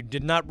something that he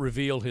did not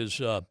reveal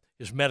his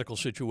medical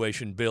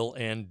situation, Bill,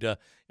 and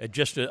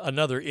just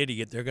another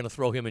idiot. They're going to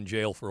throw him in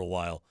jail for a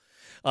while.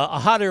 A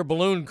hot air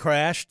balloon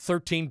crashed.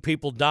 13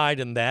 people died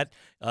in that.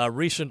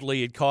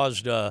 Recently, it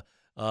caused 8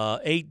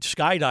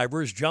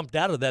 skydivers jumped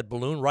out of that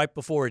balloon right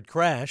before it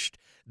crashed.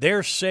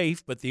 They're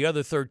safe, but the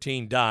other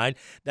 13 died.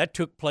 That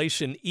took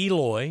place in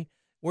Eloy.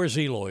 Where's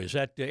Eloy? Is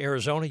that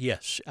Arizona?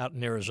 Yes, out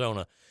in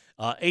Arizona.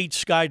 8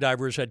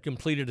 skydivers had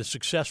completed a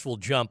successful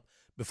jump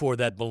before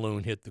that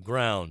balloon hit the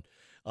ground.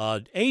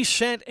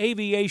 Ascent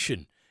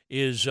Aviation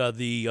is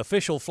the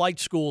official flight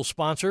school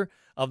sponsor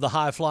of the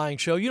High Flying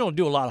Show. You don't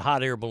do a lot of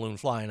hot air balloon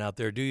flying out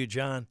there, do you,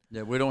 John?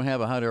 Yeah, we don't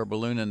have a hot air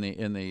balloon in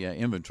the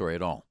inventory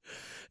at all.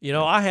 You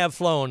know, I have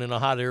flown in a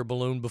hot air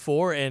balloon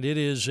before, and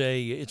it's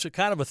a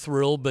kind of a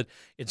thrill, but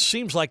it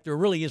seems like there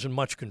really isn't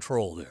much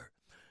control there.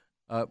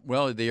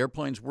 Well, the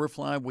airplanes we're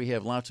flying, we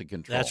have lots of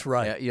control. That's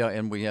right.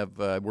 And we have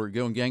we're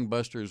going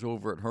gangbusters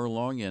over at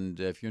Hurlong, and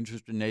if you're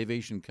interested in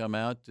aviation, come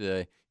out.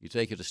 You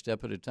take it a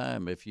step at a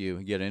time. If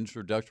you get an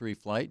introductory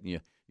flight and you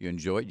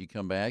enjoy it, you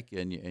come back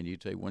and you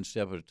take one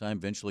step at a time.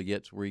 Eventually,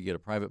 get to where you get a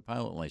private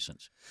pilot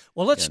license.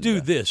 Well, let's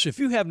do this. If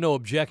you have no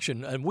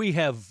objection, and we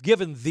have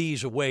given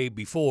these away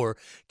before,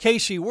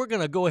 Casey, we're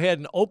going to go ahead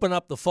and open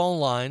up the phone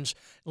lines.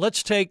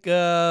 Let's take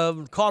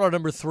caller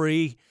number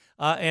 3.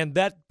 And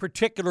that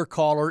particular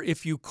caller,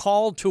 if you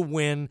call to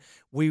win,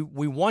 we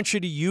want you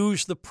to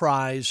use the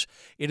prize.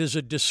 It is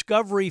a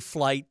discovery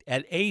flight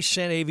at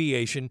Ascent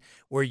Aviation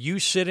where you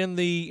sit in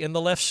the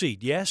left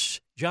seat.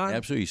 Yes, John?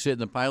 Absolutely. You sit in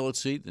the pilot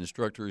seat. The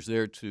instructor is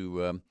there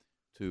to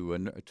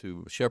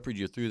shepherd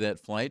you through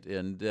that flight.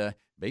 And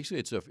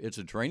basically, it's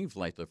a training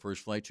flight, the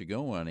first flight you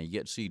go on. And you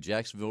get to see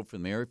Jacksonville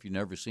from the air. If you've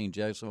never seen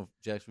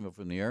Jacksonville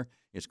from the air,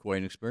 it's quite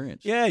an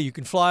experience. Yeah, you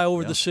can fly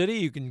over the city.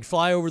 You can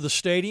fly over the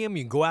stadium.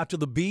 You can go out to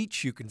the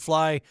beach. You can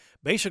fly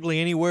basically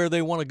anywhere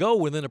they want to go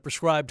within a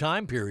prescribed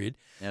time period.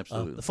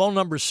 Absolutely. The phone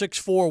number is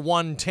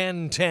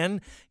 641-1010.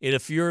 And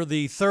if you're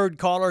the third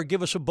caller,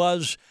 give us a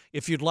buzz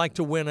if you'd like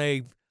to win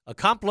a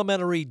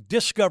complimentary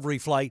discovery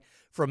flight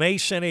from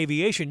Ascent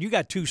Aviation. You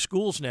got 2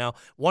 schools now,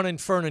 one in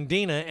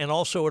Fernandina and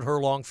also at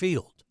Hurlong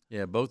Field.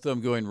 Yeah, both of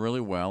them going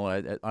really well.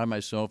 I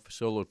myself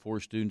soloed 4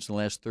 students in the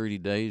last 30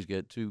 days,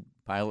 got 2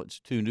 pilots,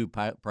 2 new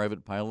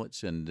private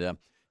pilots, and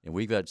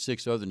we've got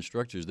 6 other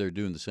instructors there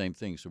doing the same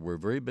thing, so we're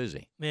very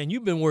busy. Man,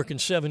 you've been working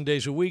 7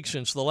 days a week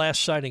since the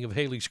last sighting of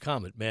Halley's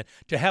Comet, man.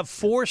 To have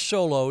 4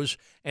 solos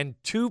and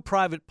 2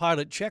 private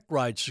pilot check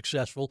rides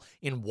successful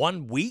in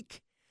 1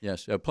 week?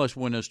 Yes, plus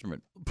one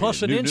instrument.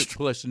 Plus an instrument.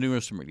 Plus a new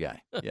instrument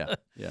guy. Yeah.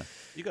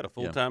 You got a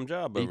full-time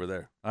job over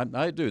there.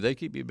 I do. They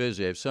keep me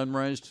busy. I have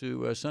sunrise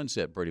to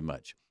sunset pretty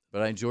much.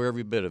 But I enjoy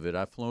every bit of it.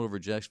 I've flown over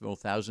Jacksonville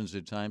thousands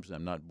of times, and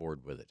I'm not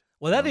bored with it.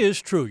 Well, that is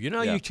true. You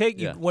know,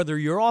 whether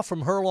you're off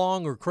from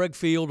Hurlong or Craig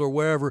Field or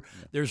wherever,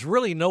 there's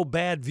really no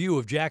bad view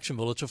of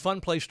Jacksonville. It's a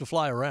fun place to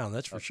fly around,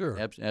 that's for sure.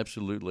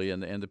 Absolutely.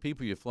 And the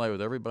people you fly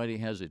with, everybody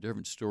has a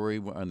different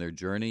story on their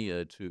journey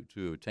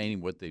to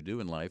attaining what they do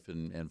in life,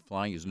 and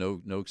flying is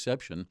no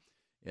exception.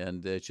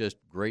 And it's just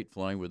great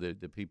flying with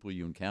the people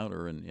you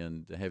encounter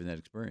and having that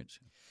experience.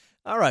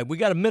 All right, we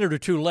got a minute or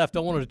 2 left.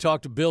 I wanted to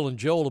talk to Bill and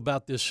Joel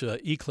about this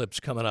eclipse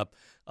coming up.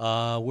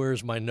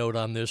 Where's my note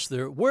on this?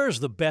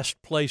 Where's the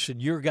best place, in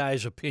your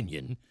guys'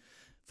 opinion,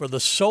 for the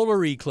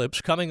solar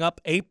eclipse coming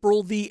up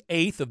April the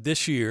 8th of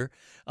this year?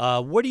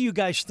 What do you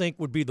guys think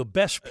would be the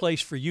best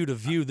place for you to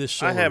view this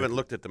solar eclipse? I haven't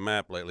looked at the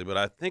map lately, but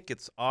I think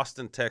it's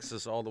Austin,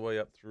 Texas, all the way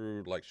up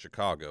through, like,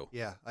 Chicago.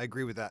 Yeah, I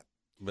agree with that.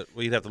 But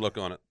we'd have to look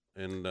on it.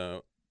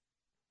 And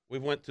we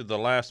went to the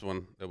last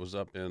one that was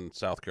up in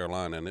South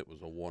Carolina, and it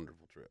was a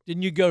wonderful trip.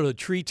 Didn't you go to the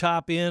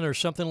Treetop Inn or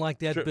something like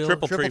that, Bill?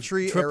 Triple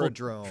Tree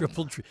Aerodrome.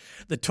 Triple Tree.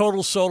 The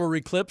total solar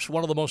eclipse,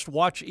 one of the most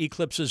watched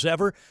eclipses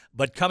ever,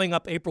 but coming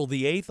up April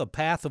the 8th, a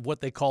path of what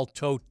they call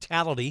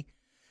totality,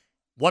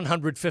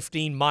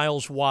 115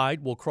 miles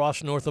wide, will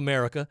cross North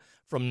America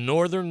from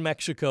northern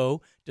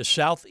Mexico to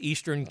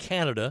southeastern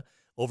Canada,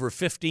 over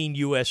 15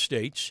 U.S.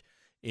 states.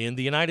 In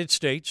the United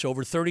States,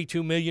 over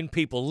 32 million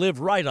people live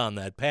right on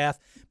that path,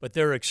 but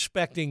they're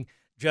expecting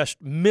just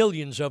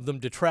millions of them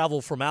to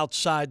travel from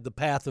outside the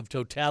path of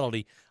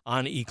totality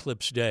on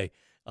Eclipse Day.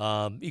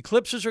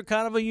 Eclipses are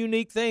kind of a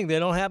unique thing. They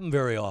don't happen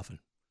very often.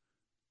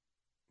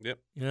 Yep.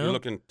 You know? You're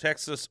looking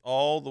Texas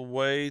all the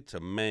way to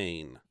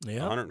Maine.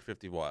 Yeah.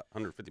 150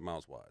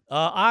 miles wide.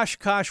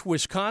 Oshkosh,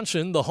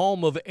 Wisconsin, the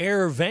home of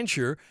Air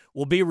Venture,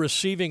 will be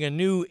receiving a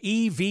new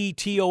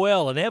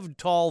eVTOL. An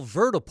eVTOL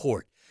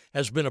vertiport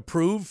has been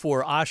approved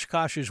for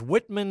Oshkosh's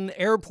Whitman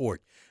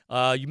Airport.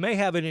 You may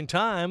have it in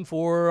time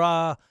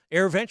for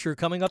Air Venture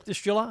coming up this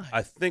July.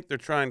 I think they're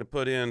trying to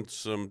put in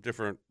some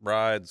different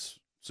rides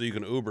so you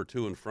can Uber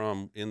to and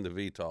from in the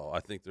VTOL.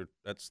 I think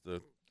that's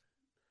the.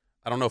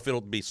 I don't know if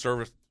it'll be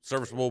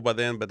serviceable by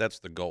then, but that's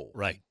the goal.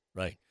 Right.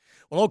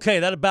 Well, okay,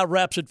 that about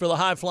wraps it for the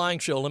High Flying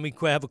Show. Let me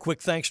have a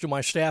quick thanks to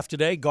my staff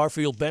today.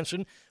 Garfield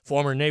Benson,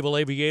 former naval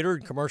aviator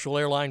and commercial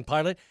airline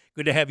pilot.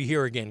 Good to have you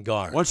here again,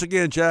 Gar. Once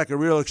again, Jack, a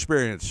real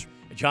experience.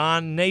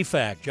 John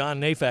Nafak. John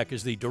Nafak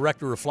is the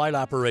Director of Flight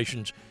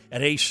Operations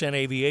at Ascent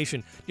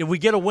Aviation. Did we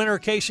get a winner,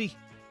 Casey?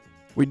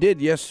 We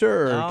did, yes,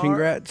 sir. All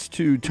Congrats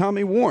to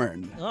Tommy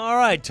Warren. All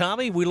right,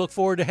 Tommy, we look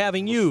forward to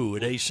having you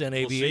at Ascent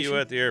We'll Aviation. see you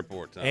at the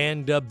airport, Tom.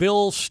 And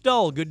Bill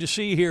Stull, good to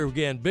see you here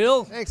again.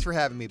 Bill? Thanks for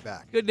having me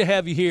back. Good to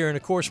have you here. And,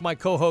 of course, my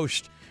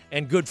co-host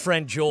and good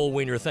friend Joel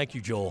Wiener. Thank you,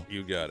 Joel.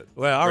 You got it.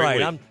 Well, all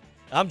Great right. week.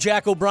 I'm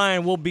Jack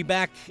O'Brien. We'll be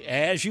back,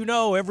 as you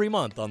know, every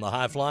month on the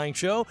High Flying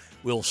Show.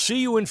 We'll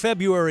see you in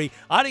February.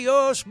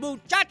 Adios,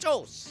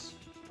 muchachos.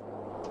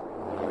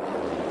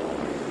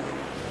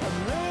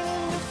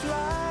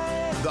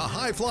 The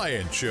High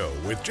Flyin' Show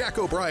with Jack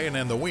O'Brien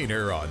and the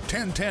Wiener on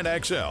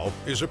 1010XL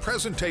is a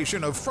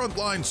presentation of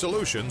Frontline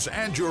Solutions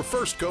and your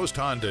First Coast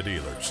Honda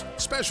dealers.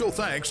 Special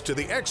thanks to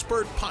the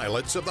expert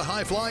pilots of the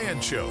High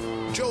Flyin' Show,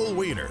 Joel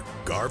Wiener,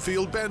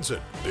 Garfield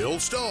Benson, Bill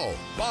Stull,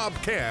 Bob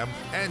Cam,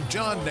 and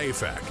John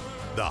Nafak.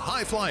 The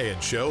High Flyin'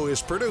 Show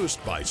is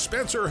produced by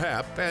Spencer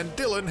Happ and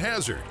Dylan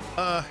Hazard,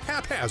 a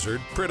haphazard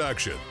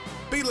production.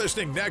 Be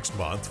listening next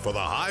month for the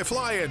High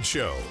Flyin'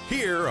 Show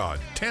here on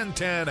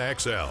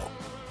 1010XL.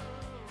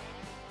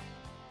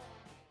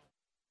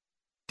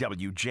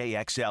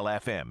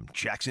 WJXL FM,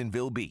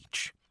 Jacksonville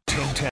Beach. 1010